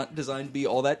 It's not designed to be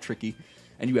all that tricky.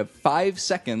 And you have 5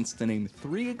 seconds to name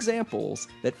 3 examples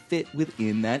that fit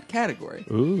within that category.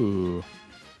 Ooh.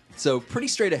 So pretty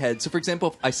straight ahead. So for example,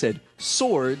 if I said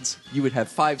swords, you would have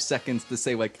 5 seconds to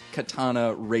say like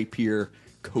katana, rapier,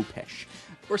 khopesh,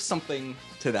 or something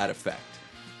to that effect.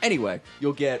 Anyway,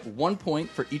 you'll get 1 point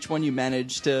for each one you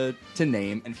manage to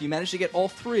name, and if you manage to get all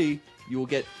 3, you will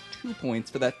get 2 points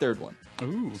for that third one.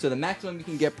 Ooh. So the maximum you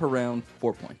can get per round,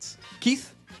 4 points.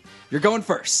 Keith, you're going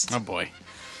first. Oh, boy.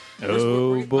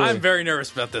 Oh, boy. I'm very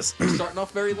nervous about this. Starting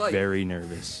off very light. Very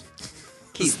nervous.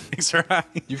 Keith, Thanks, right.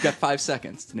 you've got 5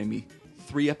 seconds to name me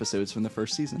 3 episodes from the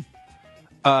first season.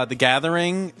 The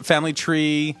Gathering, Family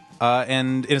Tree,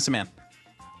 and Innocent Man.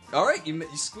 All right, you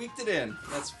squeaked it in.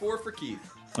 That's 4 for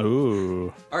Keith.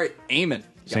 Ooh. All right, Eamon. You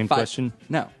got Same 5 question?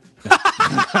 No. What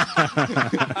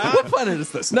planet is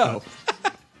this? No.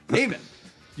 Eamon,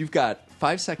 you've got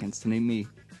 5 seconds to name me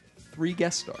 3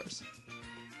 guest stars.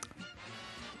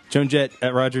 Joan Jett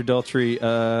at Roger Daltrey.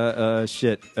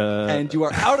 Shit. And you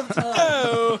are out of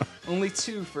time. Only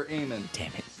 2 for Eamon.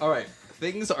 Damn it. All right,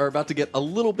 things are about to get a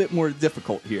little bit more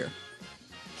difficult here.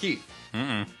 Keith,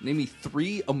 name me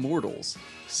 3 immortals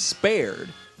spared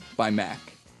by Mac.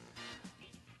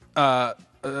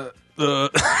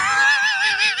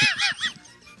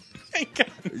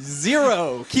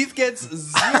 0. Keith gets 0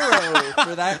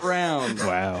 for that round.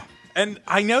 Wow. And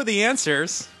I know the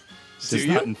answers. Just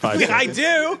not in 5 I seconds.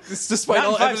 do. It's despite Not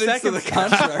in all 5 evidence to the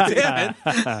seconds. contrary. Damn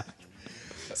it.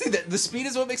 See, the speed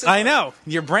is what makes it I hard. know.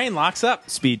 Your brain locks up.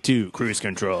 Speed 2. Cruise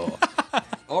control.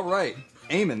 All right,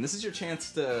 Eamon, this is your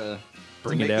chance to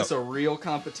Bring make it this out. a real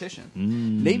competition.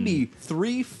 Name me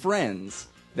 3 friends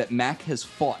that Mac has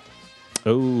fought.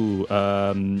 Oh,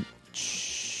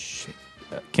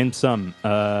 Kim Sum.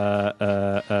 Damn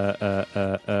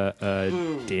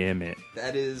it.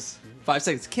 That is 5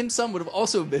 seconds. Kim Sum would have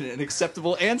also been an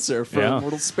acceptable answer for Yeah.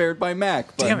 Immortals spared by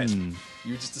Mac. But Damn it. You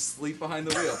were just asleep behind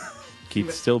the wheel.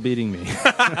 Keith's still beating me.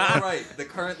 All right, the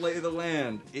current lay of the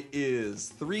land. It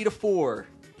is 3-4.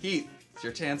 Heath, it's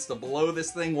your chance to blow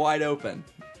this thing wide open.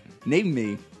 Name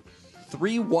me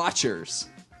 3 watchers.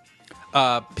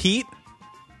 Pete,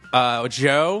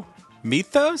 Joe,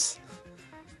 Mythos?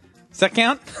 Does that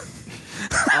count?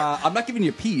 I'm not giving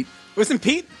you Pete. Wasn't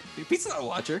Pete? Pete's not a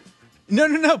watcher.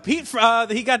 No. Pete,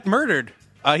 he got murdered.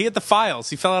 He had the files.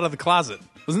 He fell out of the closet.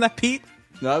 Wasn't that Pete?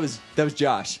 No, that was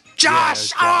Josh.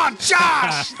 Josh! Oh,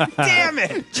 Josh! Damn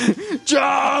it!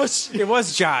 Josh! It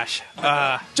was Josh.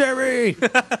 Jerry!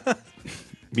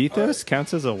 Mythos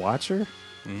counts as a watcher?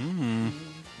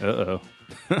 Uh-oh.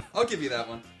 I'll give you that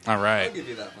one. All right. I'll give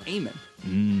you that one.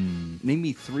 Eamon. Name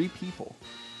me 3 people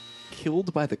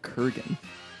killed by the Kurgan.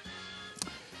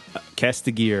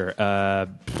 Castigear.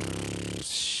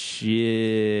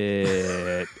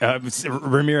 Shit.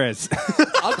 Ramirez.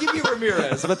 I'll give you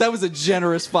Ramirez, but that was a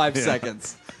generous 5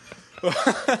 seconds.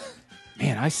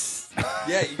 Man,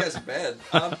 Yeah, you guys are bad.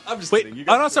 I'm just Wait, kidding. You and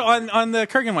guys also on the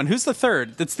Kurgan one, who's the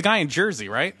third? That's the guy in Jersey,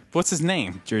 right? What's his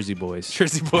name? Jersey Boys.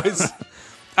 Jersey Boys.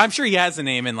 I'm sure he has a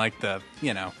name in like the,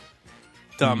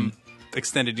 dumb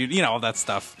extended, all that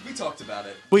stuff. we talked about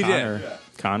it. We Connor. did. Yeah.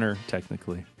 Connor,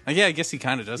 technically. Yeah, I guess he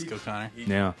kind of does kill Connor. He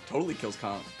Yeah. totally kills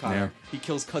Connor. Yeah. He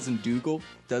kills cousin Dougal,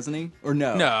 doesn't he? Or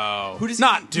no? No. Who does he-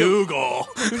 Not Dougal.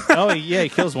 Oh, yeah, he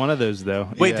kills one of those, though.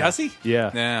 Wait, Yeah. does he?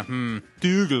 Yeah. Yeah.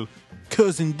 Dougal.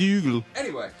 Cousin Dougal.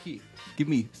 Anyway, Keith, give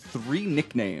me 3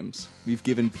 nicknames we've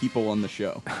given people on the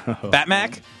show.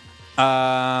 Batmac.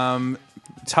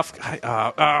 Tough guy.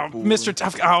 Mr.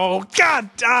 Tough Guy. Oh, God.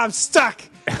 I'm stuck.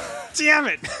 Damn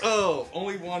it. Oh,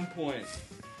 only 1 point.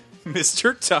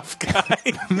 Mr. Tough Guy.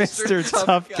 Mr.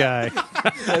 Tough Guy.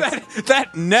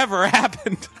 That never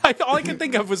happened. All I could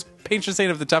think of was patron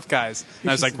saint of the tough guys. And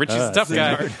I was like, Richie's a tough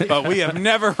guy. But we have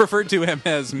never referred to him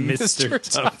as Mr.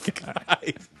 Tough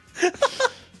Guy.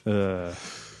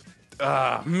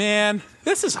 Man,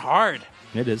 this is hard.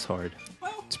 It is hard.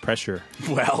 It's pressure.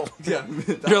 Well, Yeah,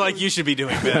 you're like, you should be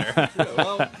doing better.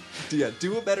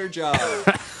 do a better job.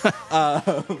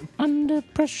 Under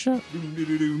pressure.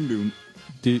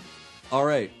 Dude. All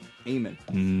right,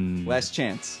 Eamon. Last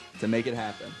chance to make it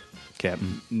happen.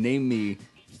 Captain. Name me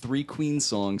 3 Queen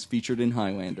songs featured in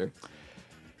Highlander.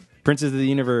 Princes of the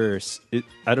Universe.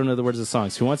 I don't know the words of the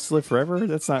songs. Who Wants to Live Forever?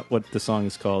 That's not what the song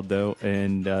is called, though.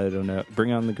 And I don't know.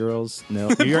 Bring On the Girls? No.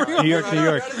 New York, New York, New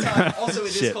York. Also, it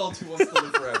is Shit. called Who Wants to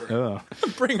Live Forever. Oh,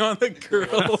 Bring on the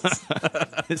girls.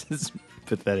 this is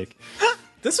pathetic.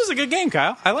 This was a good game,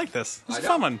 Kyle. I like this. This was a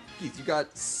fun one. Keith, you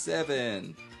got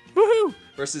 7. Woohoo.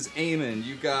 Versus Eamon,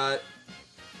 you got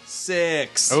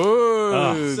 6.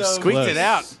 Oh, So squeaked close. it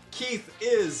out. Keith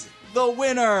is the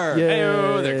winner. Yeah.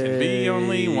 Heyo, there can be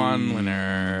only one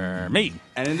winner. Me.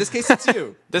 And in this case, it's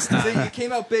you. This So time. you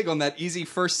came out big on that easy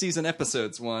first season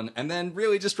episodes one, and then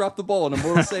really just dropped the ball on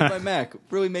Immortal Saved by Mac.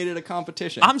 Really made it a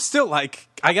competition. I'm still like,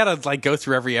 I gotta go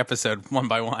through every episode one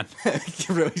by one.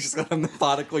 You really just gotta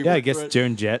methodically Yeah, I work guess through it.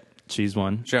 Joan Jett. She's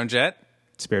one. Joan Jett.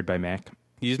 Spared by Mac.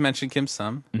 You just mentioned Kim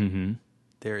Sum. Mm-hmm.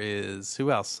 There is,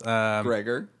 who else?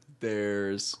 Gregor.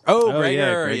 There's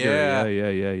Gregor.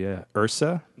 Yeah.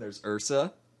 Ursa? there's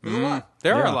Ursa. There's a lot.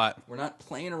 There are Yeah. a lot. We're not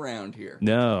playing around here.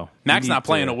 No. Mac's We not need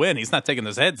playing to- to win. He's not taking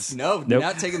those heads. No, Nope.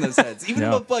 not taking those heads. Even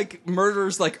No. with like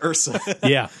murderers like Ursa.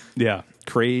 Yeah.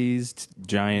 Crazed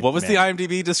giant. What was the man.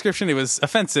 IMDb description? It was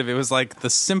offensive. It was like the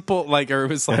simple, or it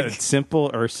was like Simple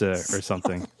Ursa or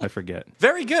something. I forget.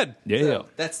 very good. Yeah.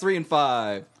 That's 3 and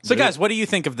 5. So, guys, what do you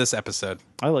think of this episode?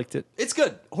 I liked it. It's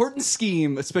good. Horton's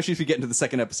scheme, especially if you get into the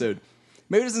second episode,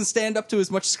 maybe doesn't stand up to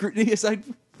as much scrutiny as I'd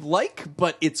like,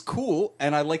 but it's cool,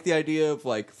 and I like the idea of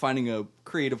like finding a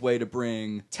creative way to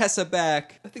bring Tessa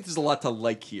back. I think there's a lot to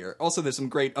like here. Also, there's some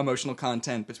great emotional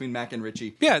content between Mac and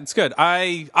Richie. Yeah, it's good.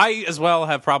 I as well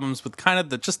have problems with kind of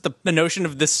the notion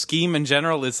of this scheme in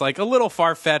general is like a little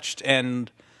far-fetched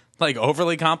and like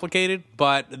overly complicated,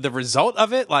 but the result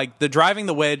of it, like the driving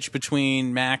the wedge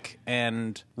between Mac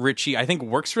and Richie, I think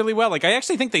works really well. Like I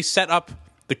actually think they set up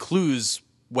the clues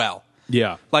well.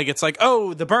 Yeah. Like it's like,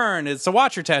 oh, the burn, it's a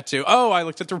Watcher tattoo. Oh, I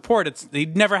looked at the report,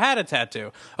 he'd never had a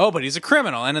tattoo. Oh, but he's a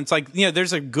criminal. And it's like,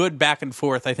 there's a good back and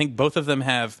forth. I think both of them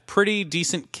have pretty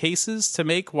decent cases to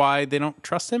make why they don't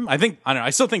trust him. I don't know. I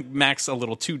still think Mac's a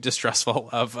little too distrustful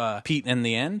of Pete in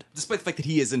the end. Despite the fact that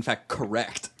he is in fact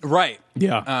correct. Right.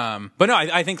 Yeah. But no,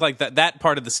 I think like that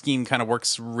part of the scheme kind of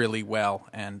works really well.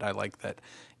 And I like that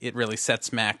it really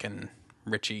sets Mac and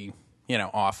Richie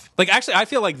off. Like, actually, I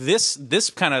feel like this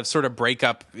kind of sort of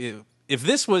breakup, if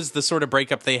this was the sort of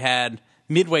breakup they had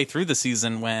midway through the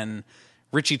season when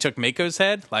Richie took Mako's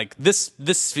head, like, this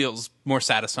feels more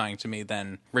satisfying to me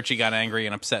than Richie got angry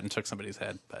and upset and took somebody's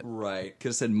head. But Right. Could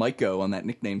have said Maiko on that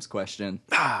nicknames question.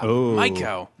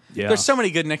 Maiko. Yeah. There's so many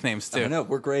good nicknames too. I know,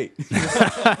 we're great.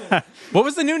 What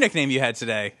was the new nickname you had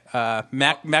today?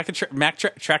 Macatrack?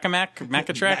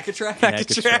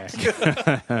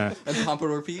 And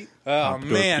Pompadour Pete. Oh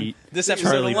man, Pete. this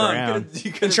episode Charlie alone. Brown.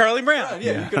 And Charlie Brown.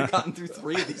 Yeah, you could have gotten through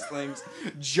 3 of these things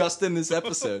just in this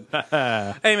episode.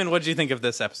 Eamon, what did you think of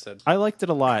this episode? I liked it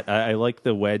a lot. I like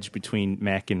the wedge between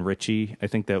Mac and Richie. I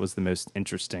think that was the most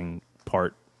interesting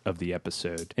part of the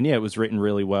episode. And yeah, it was written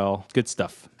really well. Good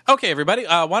stuff. Okay, everybody,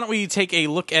 why don't we take a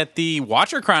look at the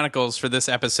Watcher Chronicles for this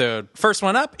episode? First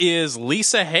one up is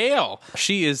Lisa Hale.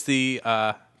 She is the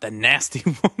nasty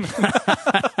woman.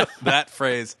 That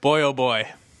phrase. Boy, oh boy.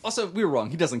 Also, we were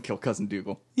wrong. He doesn't kill Cousin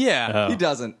Dougal. Yeah. He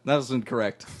doesn't. That was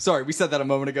incorrect. Sorry, we said that a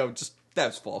moment ago. That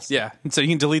was false. Yeah. So you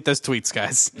can delete those tweets,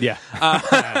 guys. Yeah.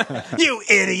 You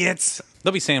idiots.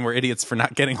 They'll be saying we're idiots for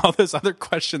not getting all those other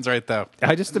questions right, though.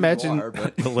 I just imagine are,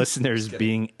 but- the listeners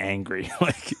being angry.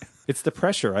 Like, it's the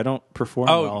pressure. I don't perform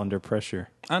well under pressure.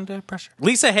 Under pressure.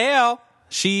 Lisa Hale.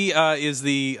 She is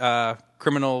the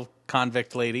criminal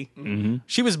convict lady. Mm-hmm.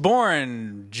 She was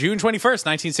born June 21st,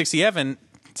 1967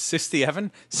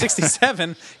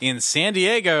 in San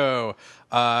Diego.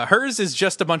 Hers is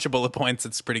just a bunch of bullet points.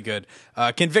 It's pretty good.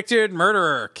 Convicted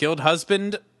murderer, killed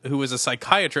husband who was a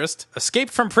psychiatrist,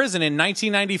 escaped from prison in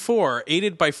 1994,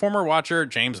 aided by former Watcher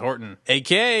James Horton,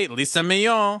 a.k.a. Lisa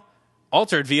Millon,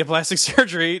 altered via plastic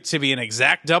surgery to be an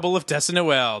exact double of Tessa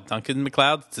Noel, Duncan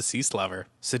MacLeod's deceased lover.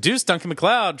 Seduced Duncan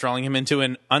MacLeod, drawing him into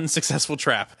an unsuccessful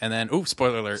trap. And then,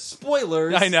 spoiler alert.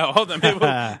 Spoilers. I know. Hold on.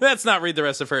 Let's not read the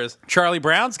rest of hers. Charlie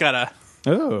Brown's got a...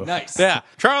 Oh. Nice. Yeah.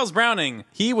 Charles Browning.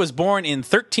 He was born in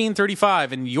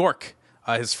 1335 in York.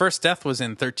 His first death was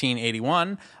in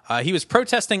 1381. He was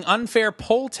protesting unfair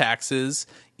poll taxes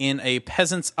in a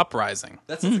peasants' uprising.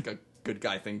 That sounds like a good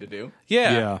guy thing to do.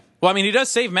 Yeah. Well, I mean, he does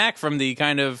save Mac from the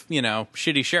kind of,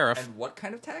 shitty sheriff. And what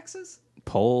kind of taxes?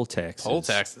 Poll taxes. Poll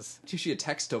taxes. Is she a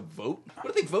text to vote?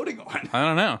 What are they voting on? I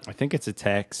don't know. I think it's a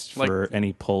tax for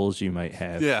any polls you might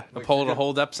have. Yeah. A poll to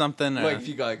hold up something. Like if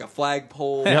you got like a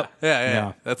flagpole. Yeah.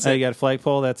 That's You it. got a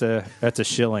flagpole? That's a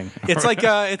shilling. It's like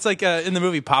in the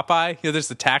movie Popeye. There's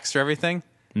the tax for everything.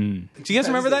 Do you guys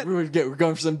remember that? We're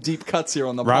going for some deep cuts here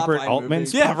on the Robert Popeye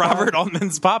Altman's movie. Yeah, Robert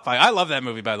Altman's Popeye. I love that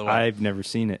movie, by the way. I've never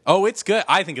seen it. Oh, it's good.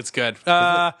 I think it's good.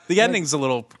 The ending's a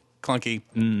little clunky.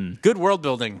 Good world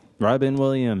building. Robin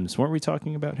Williams. Weren't we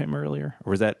talking about him earlier? Or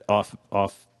was that off?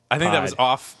 I think that was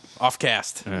off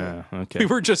cast. Okay. We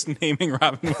were just naming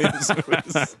Robin Williams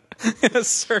movies in a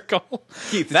circle.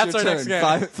 Keith, it's That's your our turn. next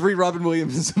guy. 3 Robin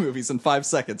Williams movies in 5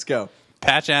 seconds. Go.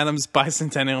 Patch Adams,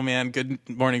 Bicentennial Man, Good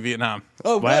Morning Vietnam.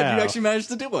 Oh, wow. Wow. You actually managed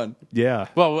to do one. Yeah.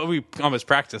 Well, we almost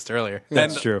practiced earlier.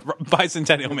 That's true.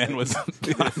 Bicentennial Man was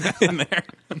in there.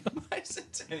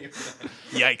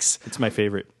 Yikes. It's my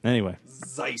favorite. Anyway.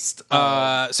 Zeist.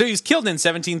 So he's killed in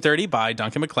 1730 by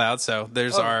Duncan MacLeod. So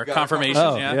there's our got our confirmation.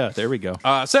 Oh, yeah. There we go.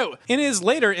 So, in his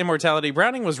later immortality,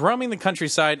 Browning was roaming the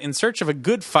countryside in search of a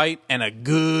good fight and a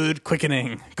good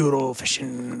quickening. Good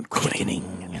old-fashioned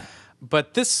quickening.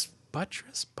 But this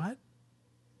buttress,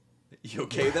 You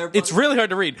okay there, buddy? it's really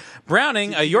hard to read.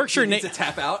 Browning, a Yorkshire You need native... to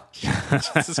tap out.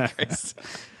 Jesus Christ.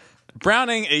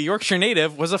 Browning, a Yorkshire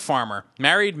native, was a farmer.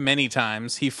 Married many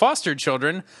times. He fostered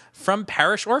children from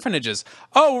parish orphanages.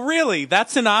 Oh, really?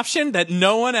 That's an option that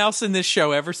no one else in this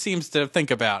show ever seems to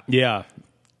think about. Yeah.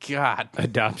 God.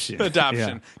 Adoption.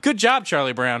 Adoption. Good job,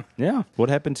 Charlie Brown. Yeah. What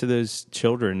happened to those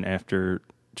children after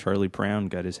Charlie Brown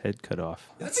got his head cut off?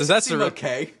 So that's Seem a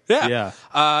okay. Yeah.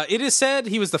 It is said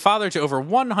he was the father to over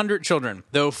 100 children.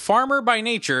 Though farmer by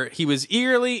nature, he was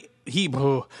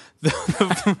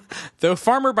though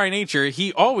farmer by nature,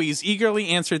 he always eagerly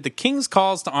answered the king's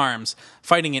calls to arms,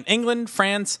 fighting in England,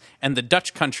 France, and the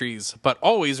Dutch countries, but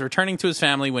always returning to his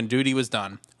family when duty was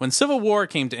done. When civil war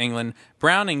came to England,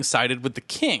 Browning sided with the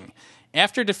king.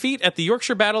 After defeat at the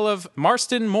Yorkshire Battle of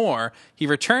Marston Moor, he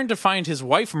returned to find his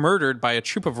wife murdered by a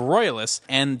troop of royalists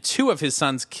and 2 of his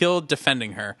sons killed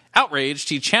defending her. Outraged,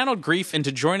 he channeled grief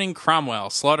into joining Cromwell,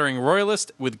 slaughtering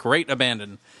royalists with great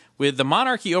abandon. With the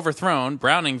monarchy overthrown,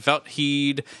 Browning felt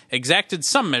he'd exacted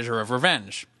some measure of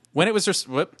revenge. When it was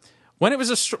restored,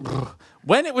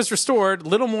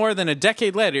 little more than a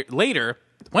decade later,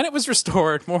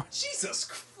 Jesus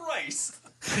Christ.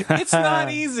 it's not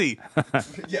easy.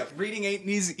 Yeah, reading ain't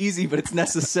easy, but it's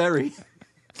necessary.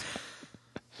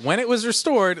 When it was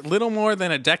restored, little more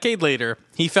than a decade later,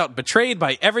 he felt betrayed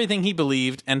by everything he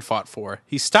believed and fought for.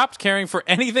 He stopped caring for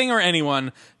anything or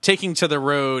anyone, taking to the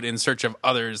road in search of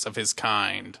others of his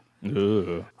kind.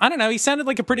 Ugh. I don't know. He sounded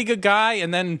like a pretty good guy,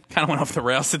 and then kind of went off the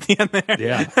rails at the end there.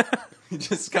 Yeah. He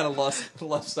just kind of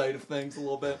lost sight of things a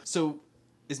little bit. So,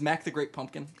 Is Mac the Great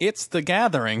Pumpkin? It's The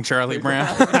Gathering, Charlie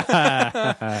Brown.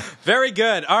 Very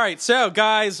good. All right, so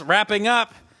guys, wrapping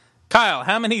up. Kyle,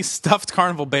 how many stuffed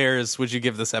carnival bears would you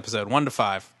give this episode? 1 to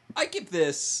 5. I give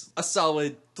this a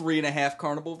solid 3.5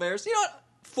 carnival bears. You know what?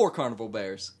 4 carnival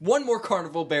bears. 1 more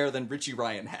carnival bear than Richie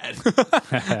Ryan had.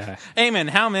 Eamon,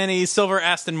 how many silver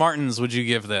Aston Martins would you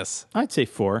give this? I'd say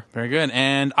 4. Very good.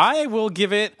 And I will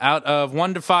give it, out of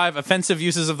 1 to 5 offensive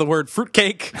uses of the word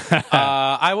fruitcake,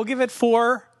 I will give it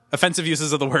 4 offensive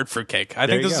uses of the word fruitcake. I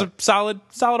think you this is go. a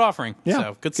solid offering. Yeah,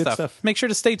 So good good stuff. stuff. Make sure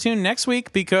to stay tuned next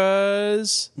week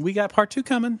because we got part 2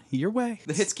 coming your way.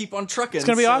 The hits keep on trucking. It's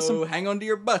gonna be so awesome. Hang on to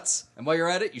your butts. And while you're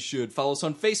at it, you should follow us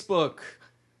on Facebook,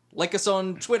 like us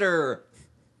on Twitter,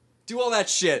 do all that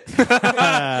shit.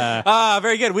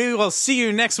 Very good. We will see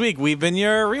you next week. We've been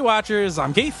your rewatchers.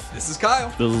 I'm Keith. This is Kyle.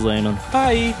 This is Eamon.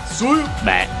 Bye.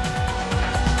 Bye.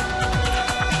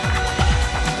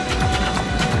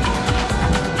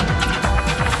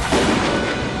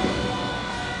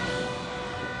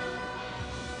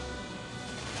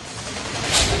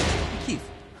 Keith,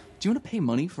 do you want to pay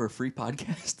money for a free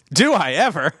podcast? Do I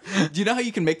ever? Do you know how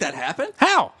you can make that happen?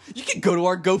 How? You can go to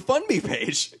our GoFundMe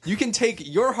page. You can take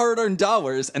your hard-earned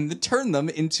dollars and then turn them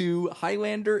into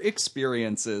Highlander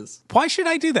experiences. Why should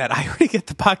I do that? I already get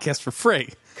the podcast for free.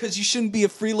 Because you shouldn't be a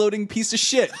freeloading piece of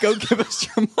shit. Go give us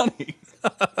your money.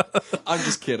 I'm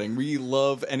just kidding. We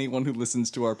love anyone who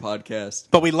listens to our podcast.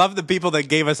 But we love the people that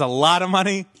gave us a lot of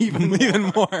money, even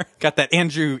more. Got that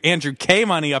Andrew K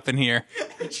money up in here.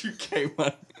 Andrew K.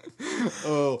 money.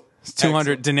 Oh. It's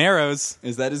 200 dineros.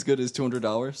 Is that as good as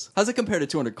 $200? How's it compare to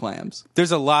 200 clams?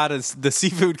 There's a lot of the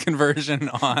seafood conversion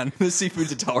on. The seafood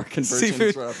to dollar conversion is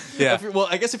Seafood, rough. yeah. Well,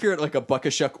 I guess if you're at like a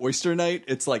Buck-a-Shuck oyster night,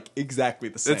 it's like exactly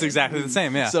the same. It's exactly the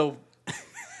same, yeah. So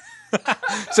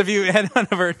So if you head on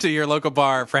over to your local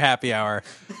bar for happy hour,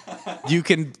 you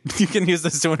can use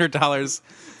this $200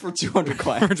 for 200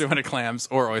 clams. for 200 clams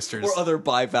or oysters. Or other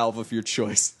bivalve of your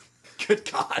choice. Good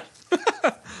God.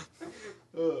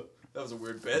 That was a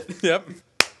weird bit. Yep.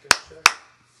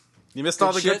 You missed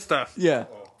all the shit. good stuff. Yeah.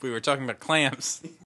 We were talking about clams.